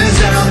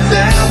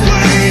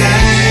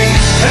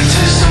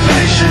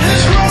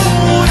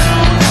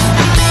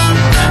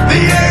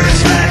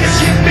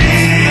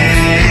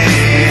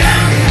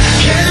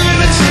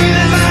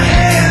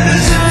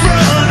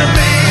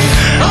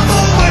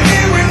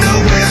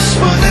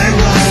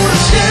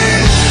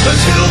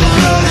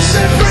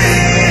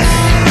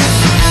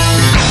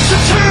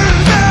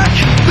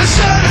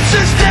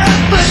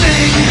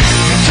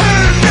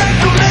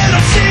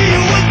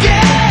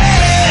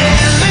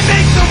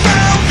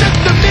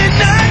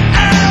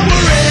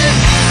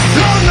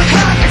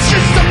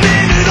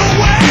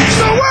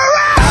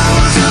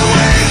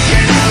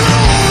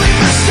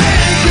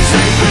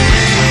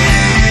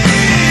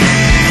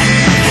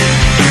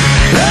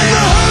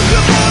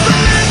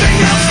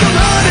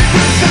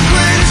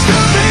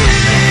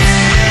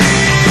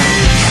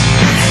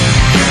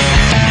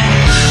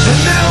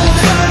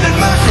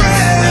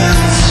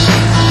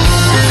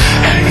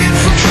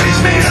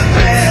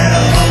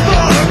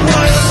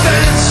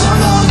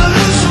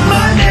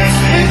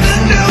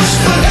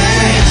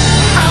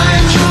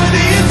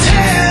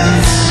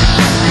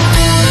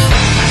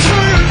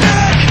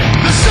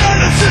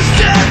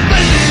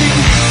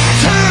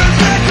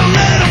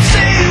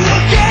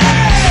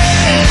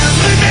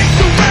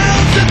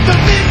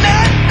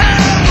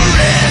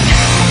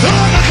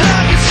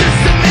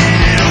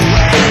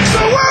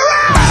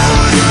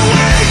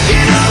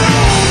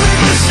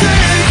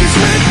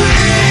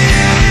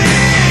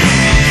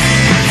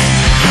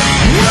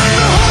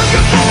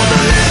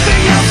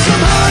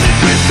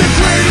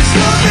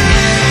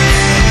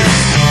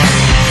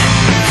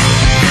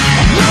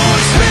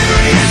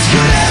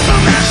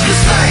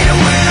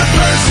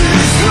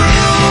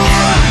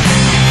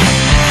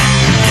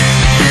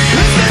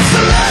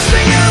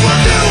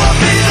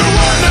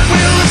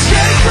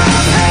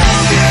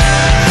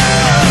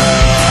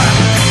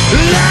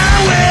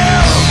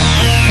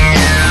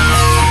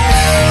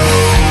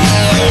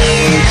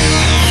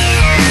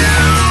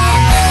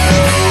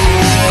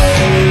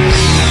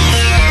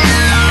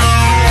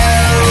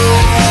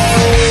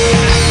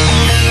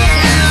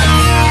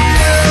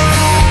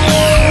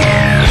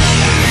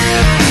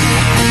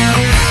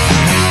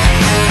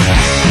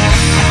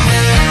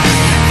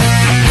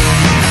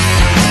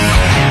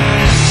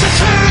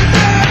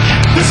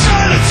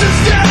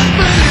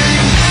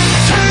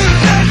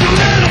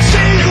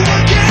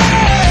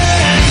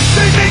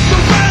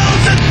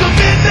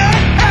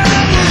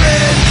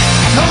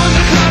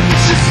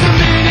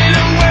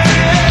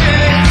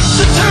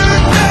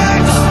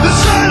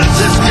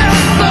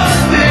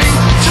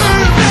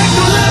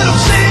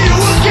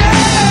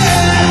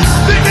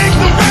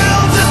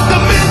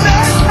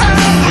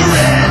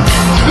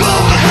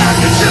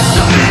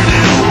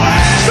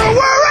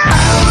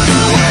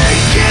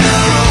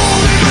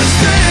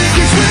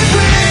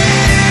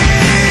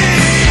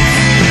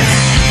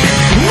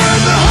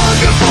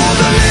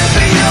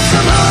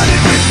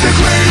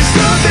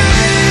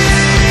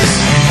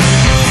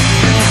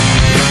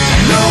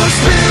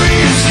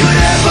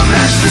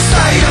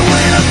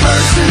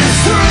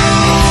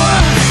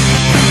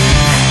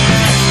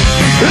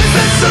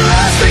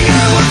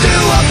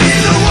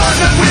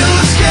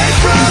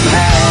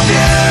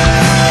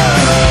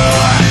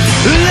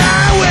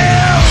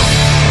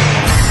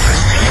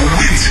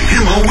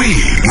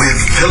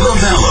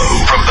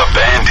Valo from the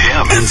band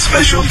HIM and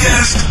special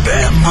guest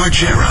Bam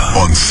Margera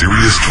on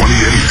Sirius 28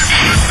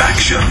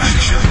 Faction.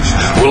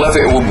 We're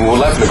laughing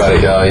about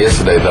it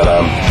yesterday that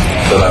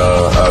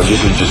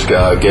just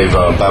gave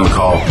Bam a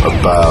call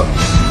about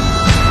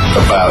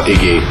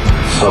Iggy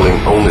selling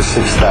only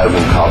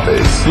 6,000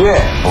 copies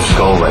of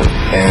Skull Ring,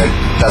 and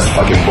that's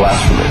fucking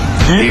blasphemy.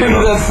 Do you think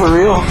that's for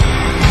real?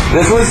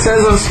 That's what it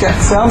says on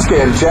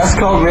SoundScan. Jess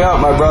called me up,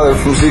 my brother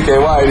from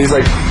CKY, and he's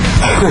like,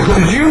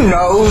 did you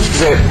know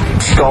that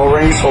Skull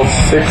Ring sold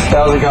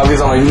 6,000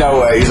 copies? I'm like,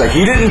 no way. He's like,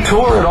 he didn't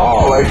tour at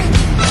all. Like,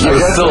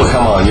 still,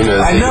 come on, you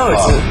know. I know,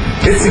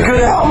 it's a good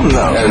album,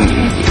 though. And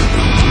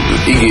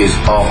Iggy is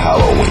off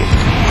Halloween.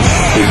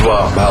 He's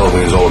what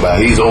Halloween is all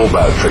about. He's all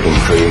about trick and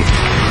treating.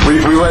 We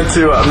went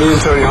to, me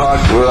and Tony Hawk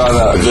were on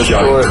this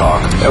tour,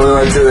 and we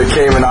went to the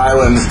Cayman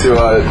Islands to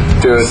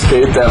do a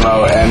skate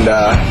demo, and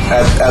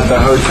at the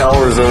hotel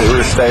resort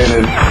we were staying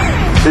in,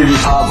 Iggy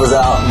Pop was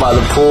out by the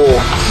pool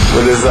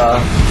with his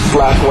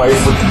black wife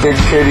with the big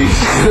titties.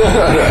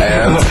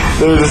 And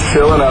they were just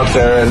chilling out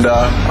there, and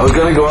I was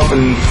going to go up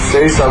and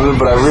say something,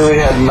 but I really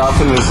had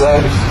nothing to say.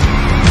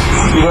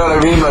 You know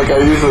what I mean? Like, I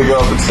usually go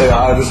up and say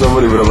hi to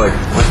somebody, but I'm like,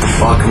 what the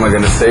fuck am I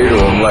going to say to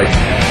him? Like,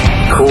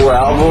 cool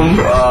album,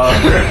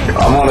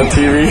 I'm on a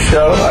TV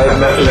show, I have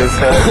nothing to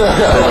say.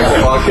 I'm like,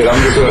 fuck it, I'm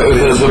just going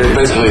to... There's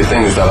basically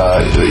things that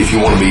if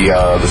you want to be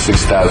the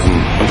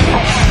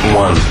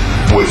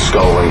 6,001 with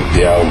Skull Ring,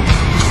 the album,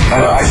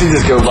 I should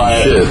just go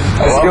buy it.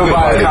 I should go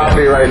buy a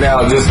copy right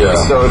now, just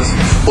so it's...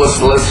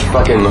 Let's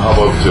fucking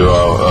hop up to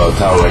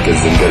Tower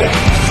Records and get it.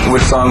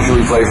 Which song should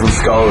we play from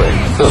Skull Ring?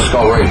 No,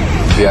 Skull Ring,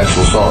 the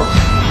actual song.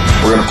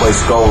 We're going to play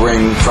Skull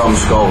Ring from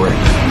Skull Ring.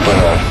 But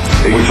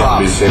we try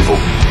to be simple.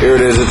 Here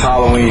it is, it's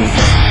Halloween.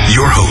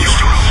 Your host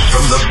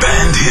from the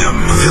band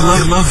HIM,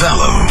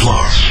 Valo,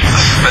 plus a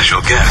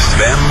special guest,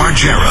 Bam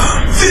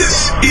Margera.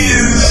 This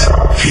is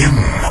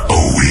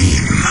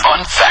HIM-oween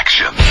on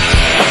Faction.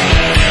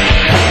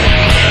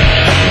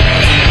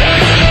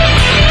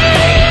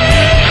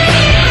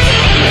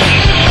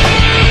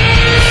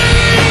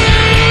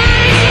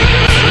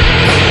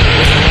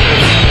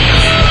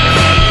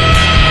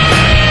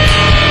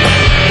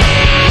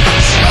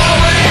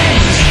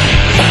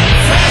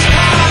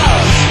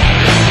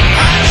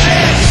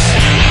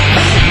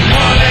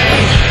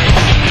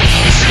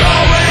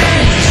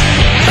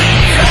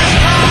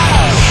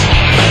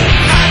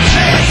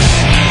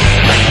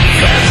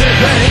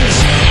 Things,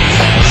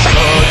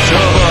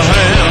 so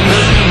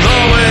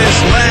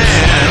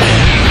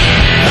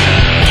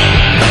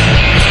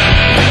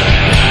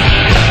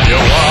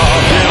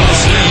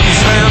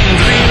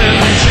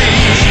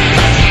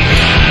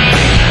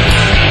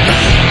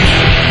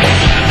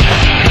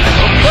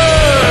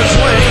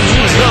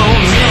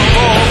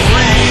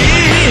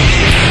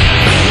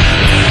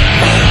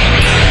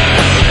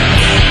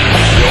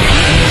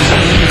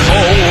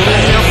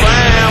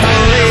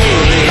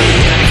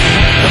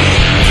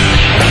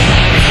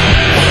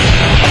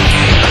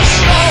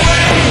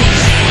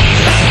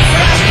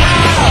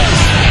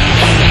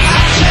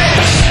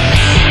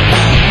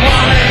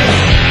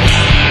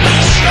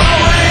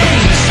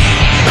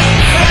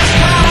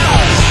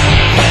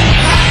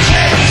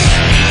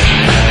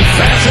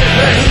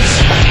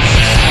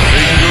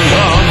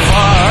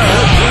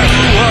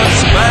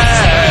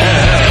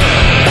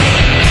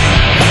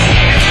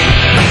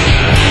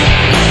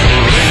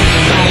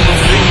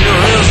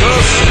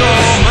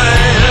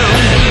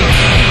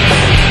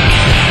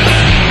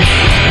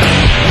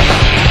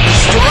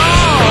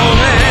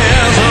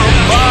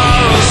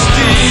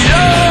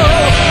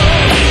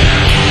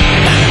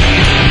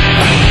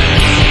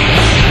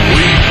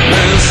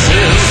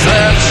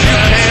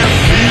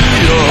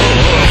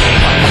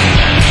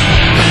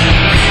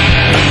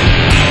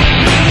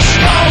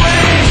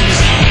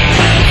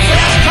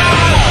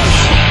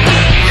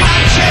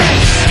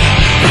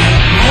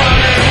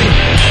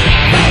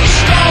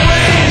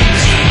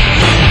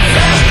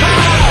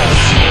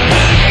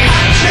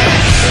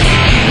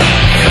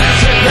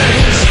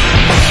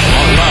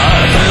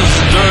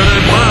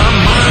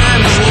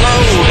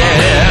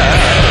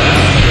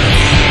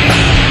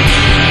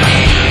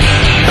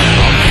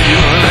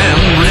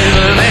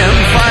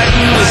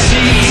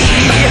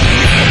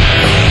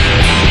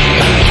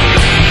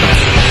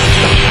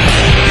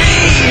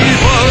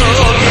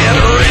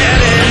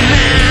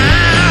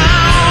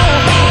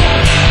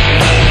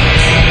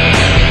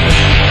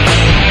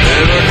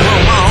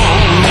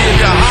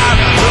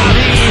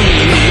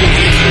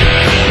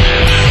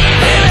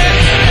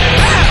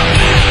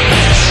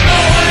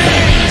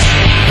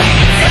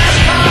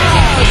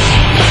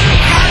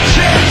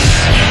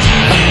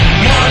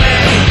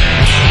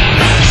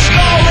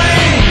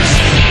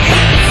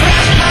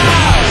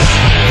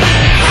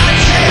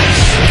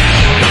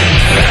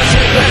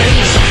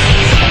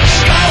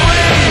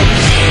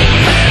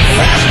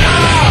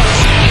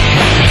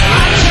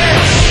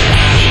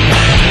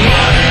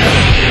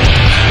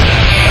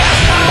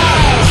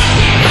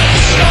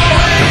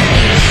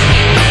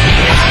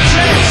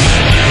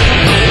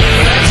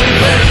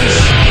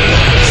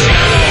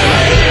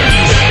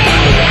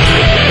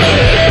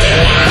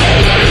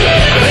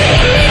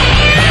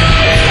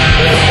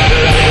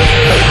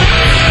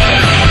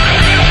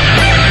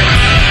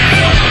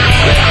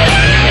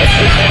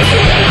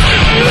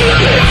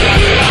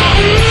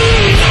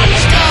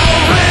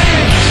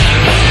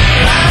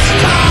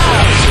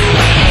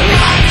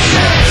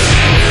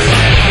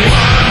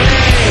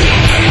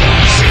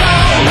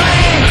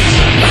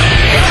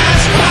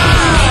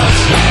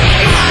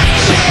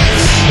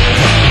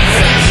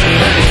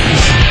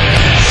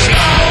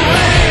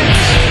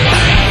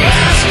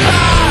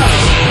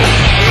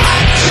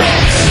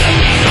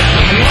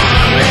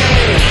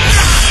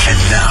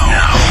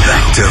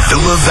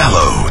Ville,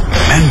 Valo,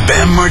 and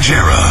Bam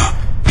Margera.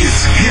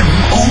 It's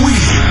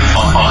HIM-oween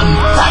on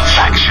That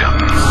Faction.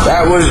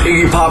 That was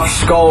Iggy Pop's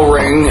Skull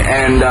Ring,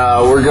 and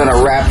we're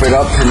gonna wrap it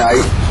up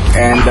tonight.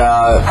 And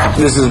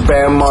this is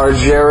Bam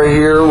Margera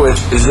here with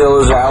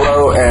Zilla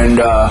Valo,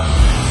 and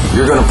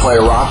you're gonna play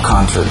a rock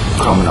concert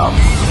coming up.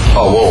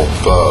 Oh, well,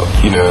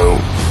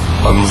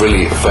 I'm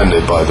really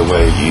offended by the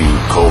way you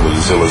call me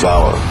Zilla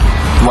Valo.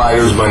 Why?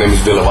 Because my name is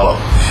Ville Valo.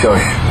 Sure.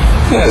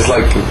 Yeah, it's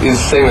the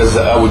same as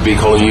I would be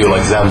calling you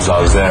like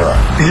Zamza Zera.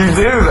 You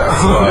do, though.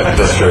 Right,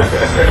 that's true.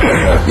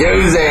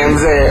 Yo, Zam.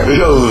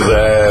 Yo,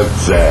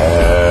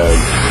 Zam.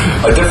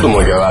 I definitely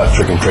want to go out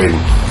trick-and-treating.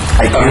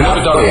 I've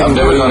never done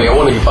it.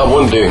 I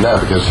want to do it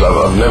now because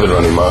I've never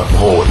done it my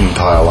whole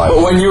entire life.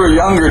 But when you were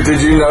younger,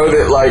 did you know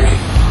that, like,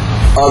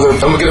 other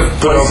I'm going to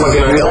put on like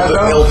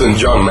an Elton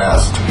John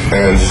mask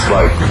and just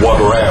like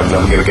walk around and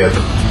I'm going to get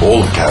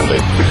all the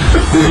candy.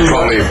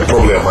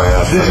 Probably up my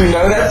ass. Did you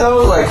know that,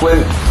 though? Like,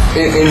 when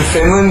in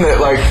Finland, that,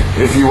 like,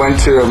 if you went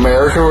to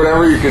America or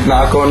whatever, you could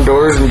knock on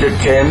doors and get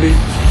candy?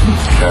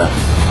 Yeah.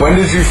 When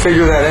did you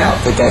figure that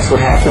out, that that's what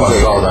happened?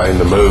 I saw that in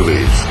the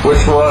movies.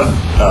 Which one?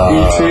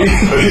 E.T.?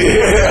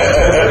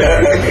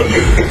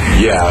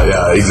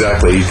 Yeah,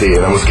 exactly, E.T.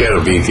 And I was scared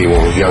of E.T.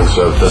 when I was young,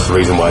 so that's the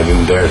reason why I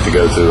didn't dare to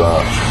go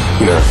to,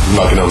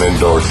 knocking on any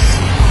doors.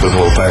 The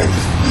whole thing.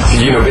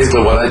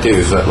 Basically what I do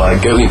is that,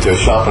 like, go into a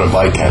shop and I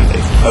buy candy.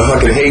 I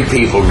fucking hate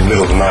people in the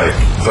middle of the night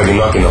fucking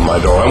knocking on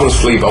my door. I'm gonna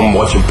sleep, I'm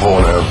watching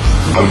porno,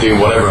 I'm doing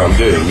whatever I'm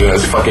doing.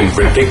 It's fucking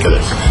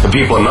ridiculous. And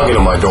people are knocking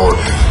on my door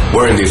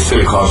wearing these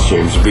silly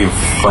costumes, being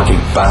fucking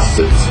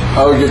bastards.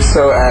 Oh, you're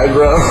so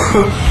aggro?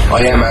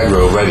 I am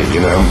aggro already,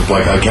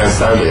 like I can't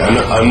stand it.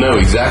 I know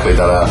exactly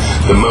that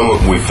the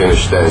moment we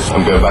finish this,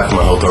 I'm going back to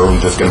my hotel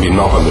room, there's going to be a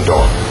knock on the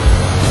door.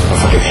 I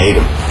fucking hate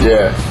him.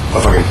 Yeah. I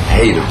fucking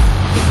hate him.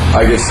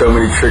 I get so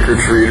many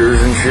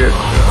trick-or-treaters and shit.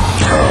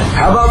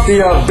 How about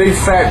the big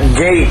fat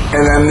gate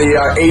and then the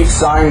 8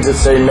 signs that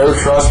say no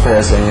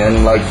trespassing,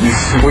 and like you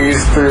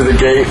squeeze through the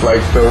gate,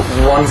 like the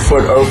 1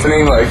 foot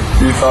opening, like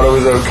you thought it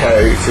was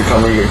okay to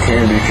come and get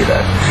candy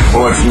today?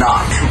 Well, it's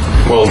not.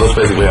 Well, that's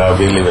basically how I've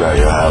been living at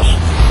your house.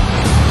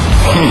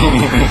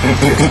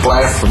 It's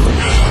blasphemy.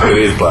 It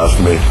is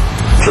blasphemy.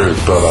 True,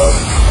 but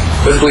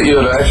basically,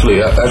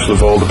 actually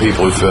for all the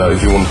people, if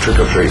you want to trick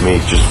or treat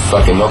me, just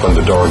fucking knock on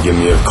the door and give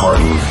me a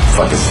carton of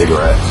fucking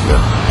cigarettes.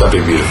 That'd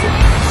be beautiful.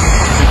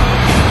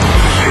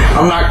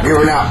 I'm not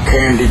giving out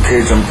candy,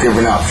 kids. I'm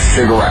giving out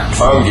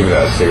cigarettes. I'm giving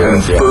out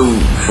cigarettes, yeah.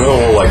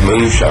 Oh, like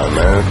moonshine,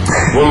 man.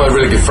 One of my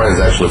really good friends,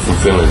 actually, from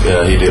Finland,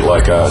 he did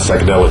like a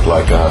psychedelic,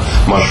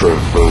 mushroom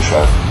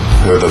moonshine.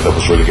 I heard that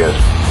was really good.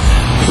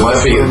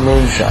 Mushroom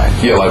moonshine.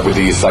 Yeah, like with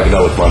these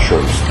psychedelic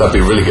mushrooms. That'd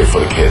be really good for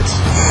the kids.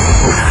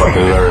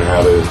 Fucking learn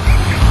how to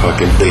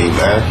fucking be,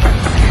 man.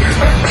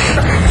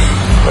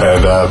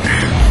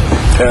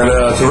 And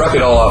to wrap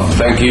it all up,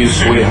 thank you,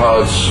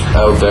 sweethearts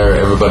out there,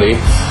 everybody.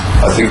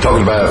 I think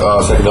talking about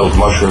psychedelic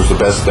mushrooms, the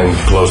best thing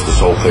to close this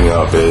whole thing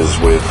up is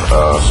with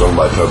a song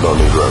by Pueblo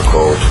Negro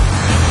called...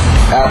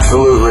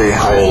 Absolutely.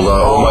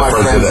 All my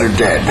friends are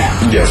dead.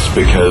 Yes,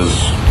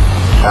 because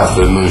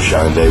after the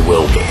moonshine, they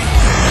will be.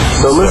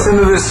 So listen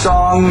to this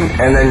song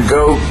and then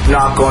go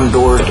knock on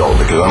doors.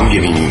 Because I'm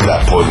giving you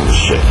that poisonous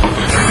shit.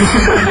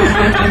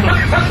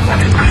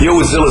 Yo,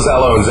 with Zilla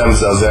Valo and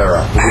Zamza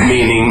Zera,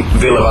 meaning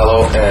Ville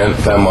Valo and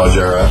Bam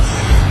Margera.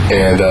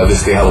 And this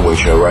is the Halloween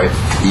show, right?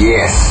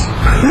 Yes.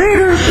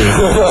 Later.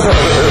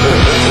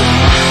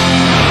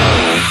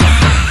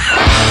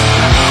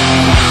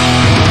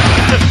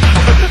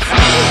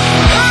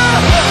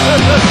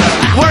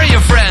 Where are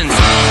your friends?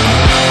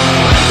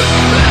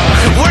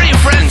 Where are your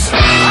friends? Where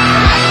are your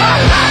friends?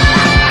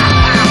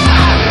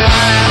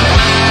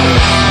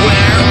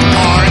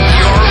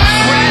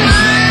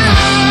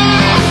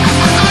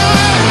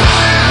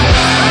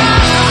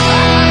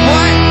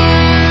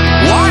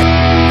 What?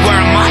 Where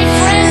are my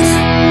friends?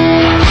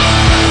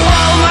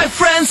 All my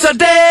friends are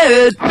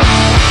dead.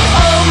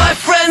 All my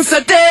friends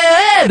are dead.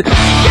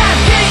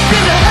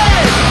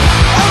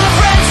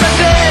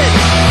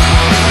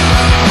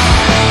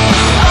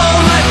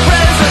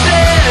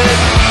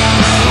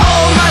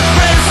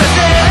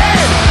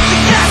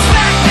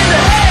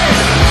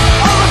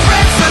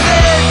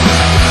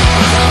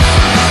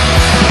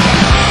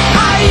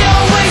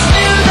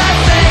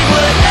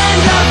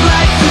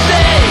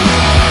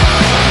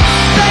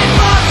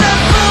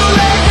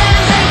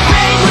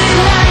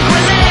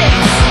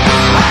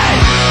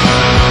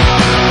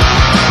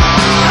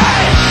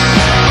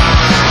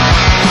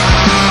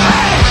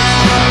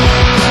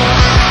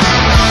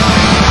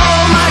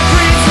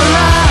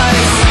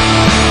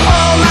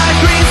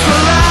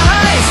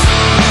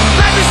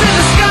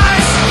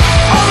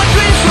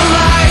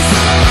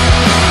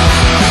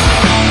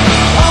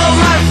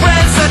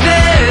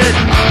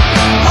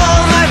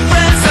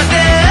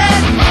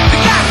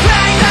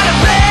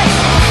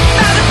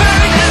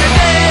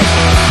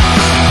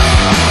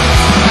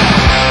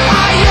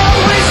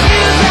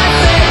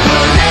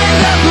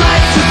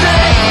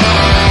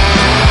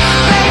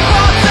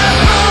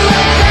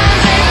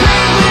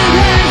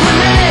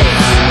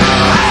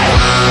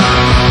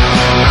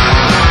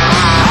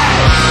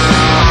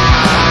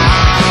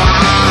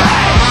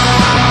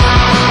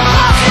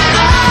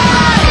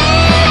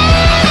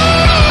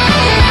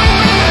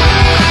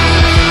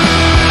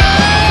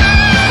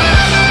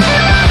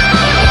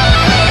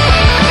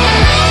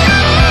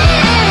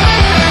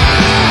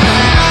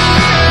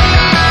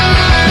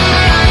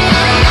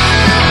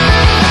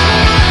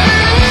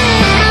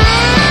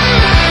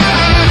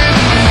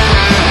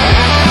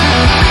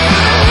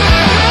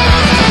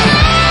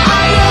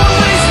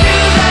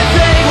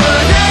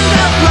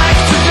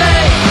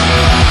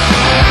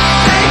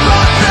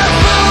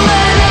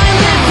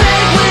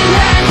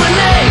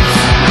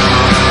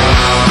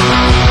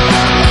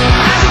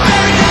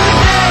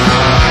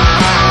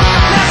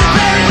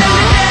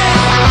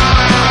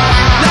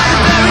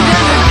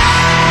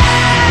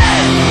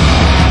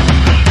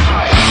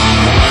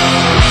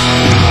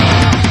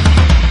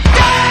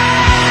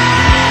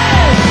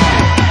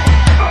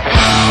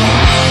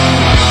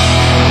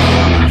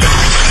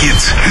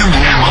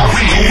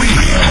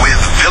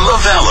 Ville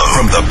Valo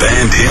from the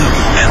band HIM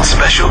and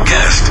special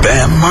guest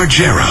Bam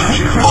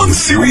Margera on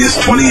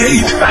Sirius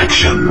 28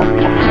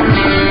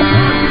 Action.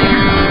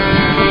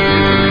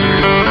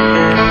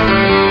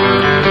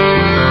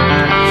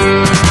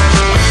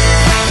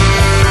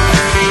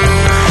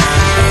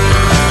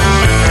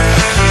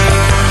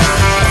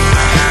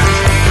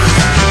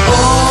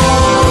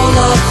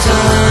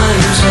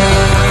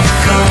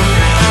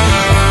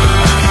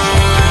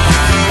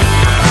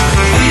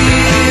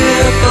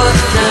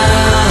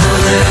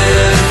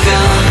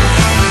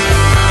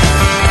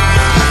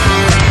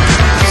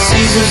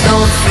 Seasons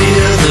don't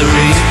feel the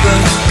reaper,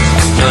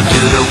 nor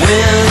do the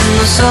wind,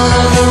 the sun,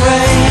 or the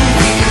rain.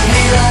 We can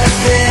be like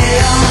they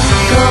are.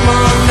 Come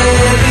on,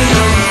 baby,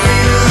 don't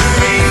feel the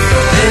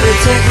reaper. Baby,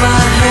 take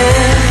my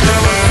hand,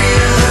 don't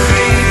feel the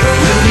reaper.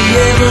 We'll be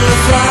able to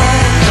fly,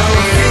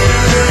 don't feel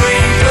the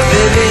reaper.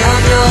 Baby,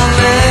 I'm your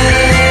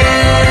man.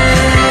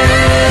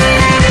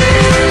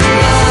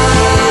 La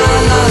la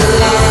la la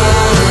la.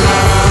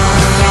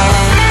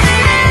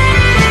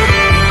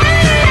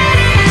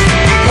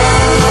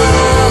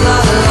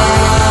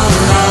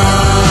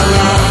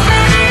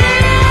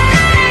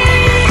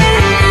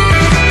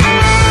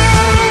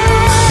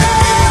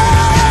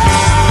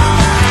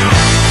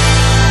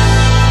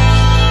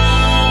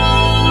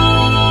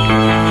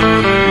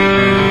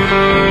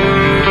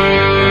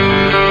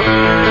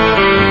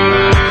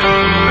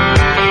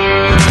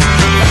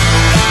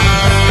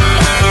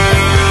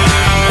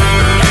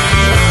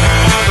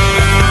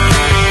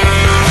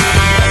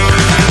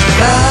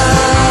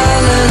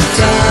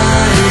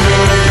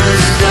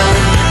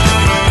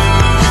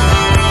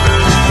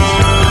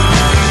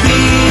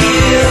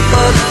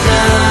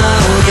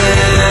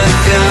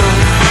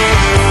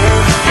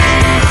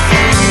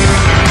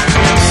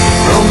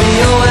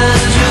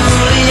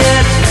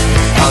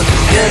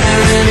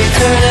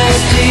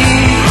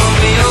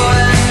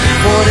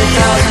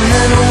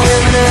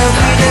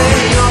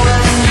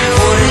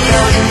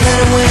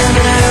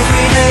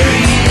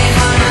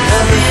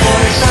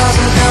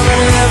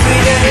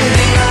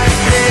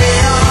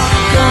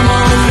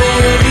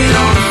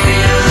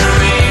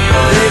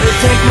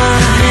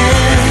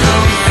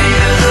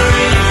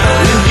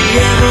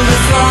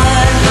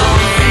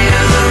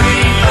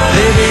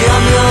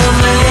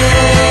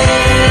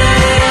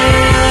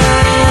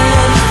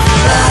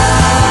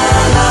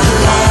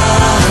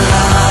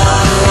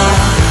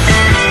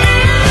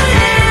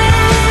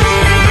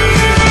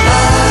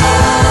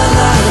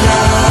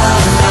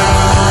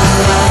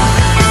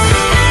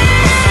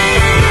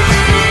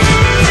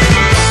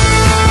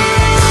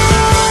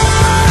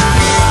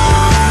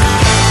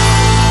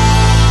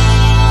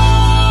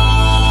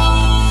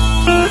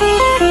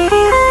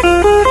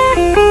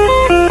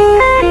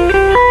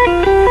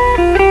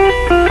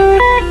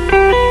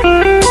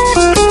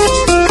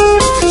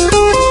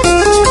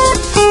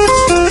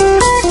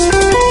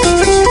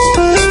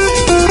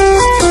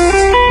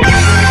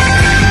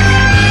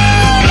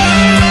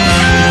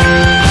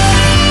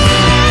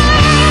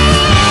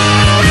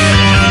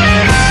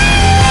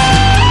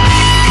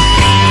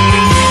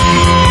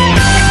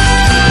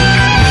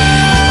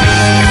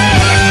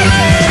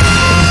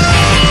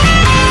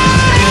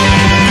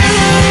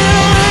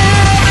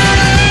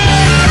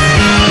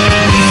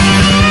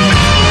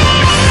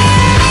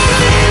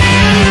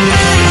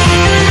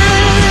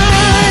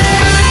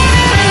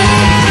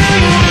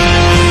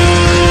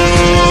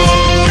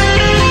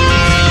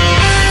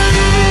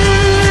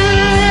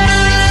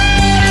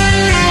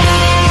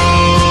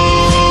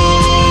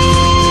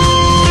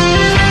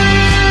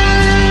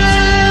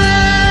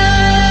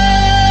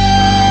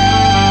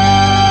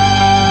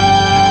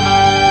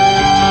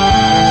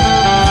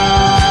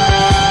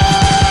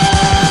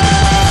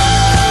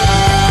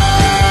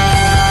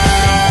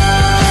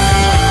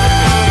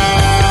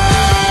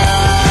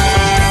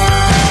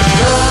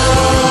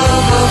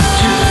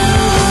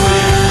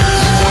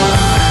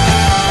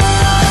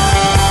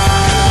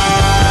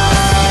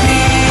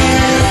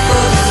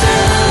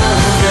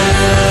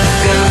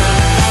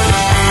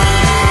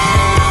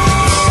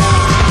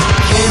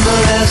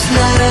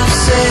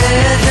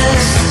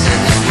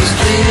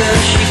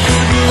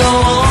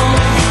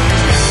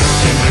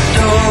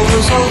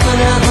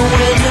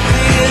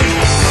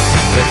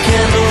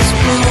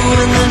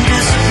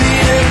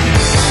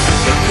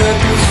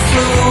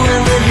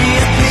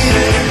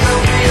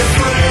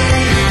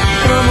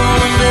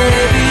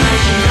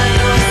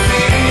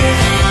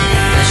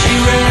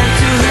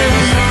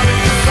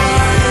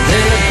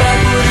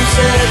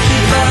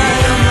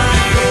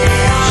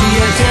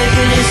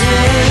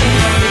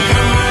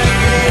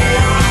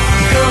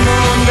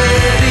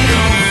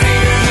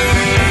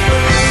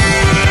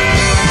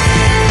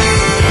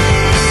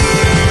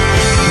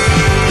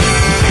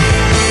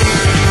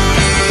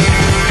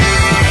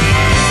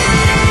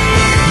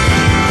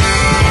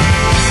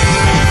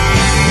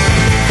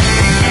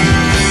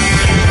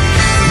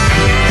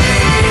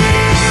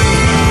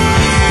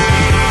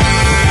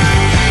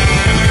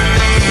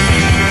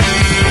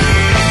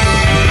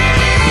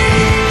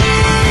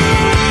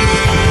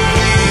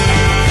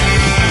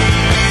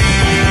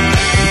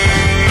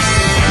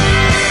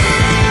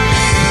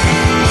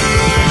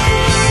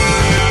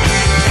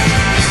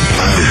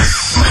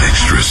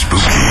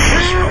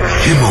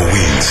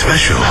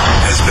 Special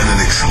has been an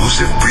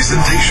exclusive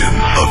presentation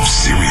of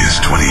Sirius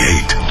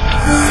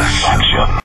 28.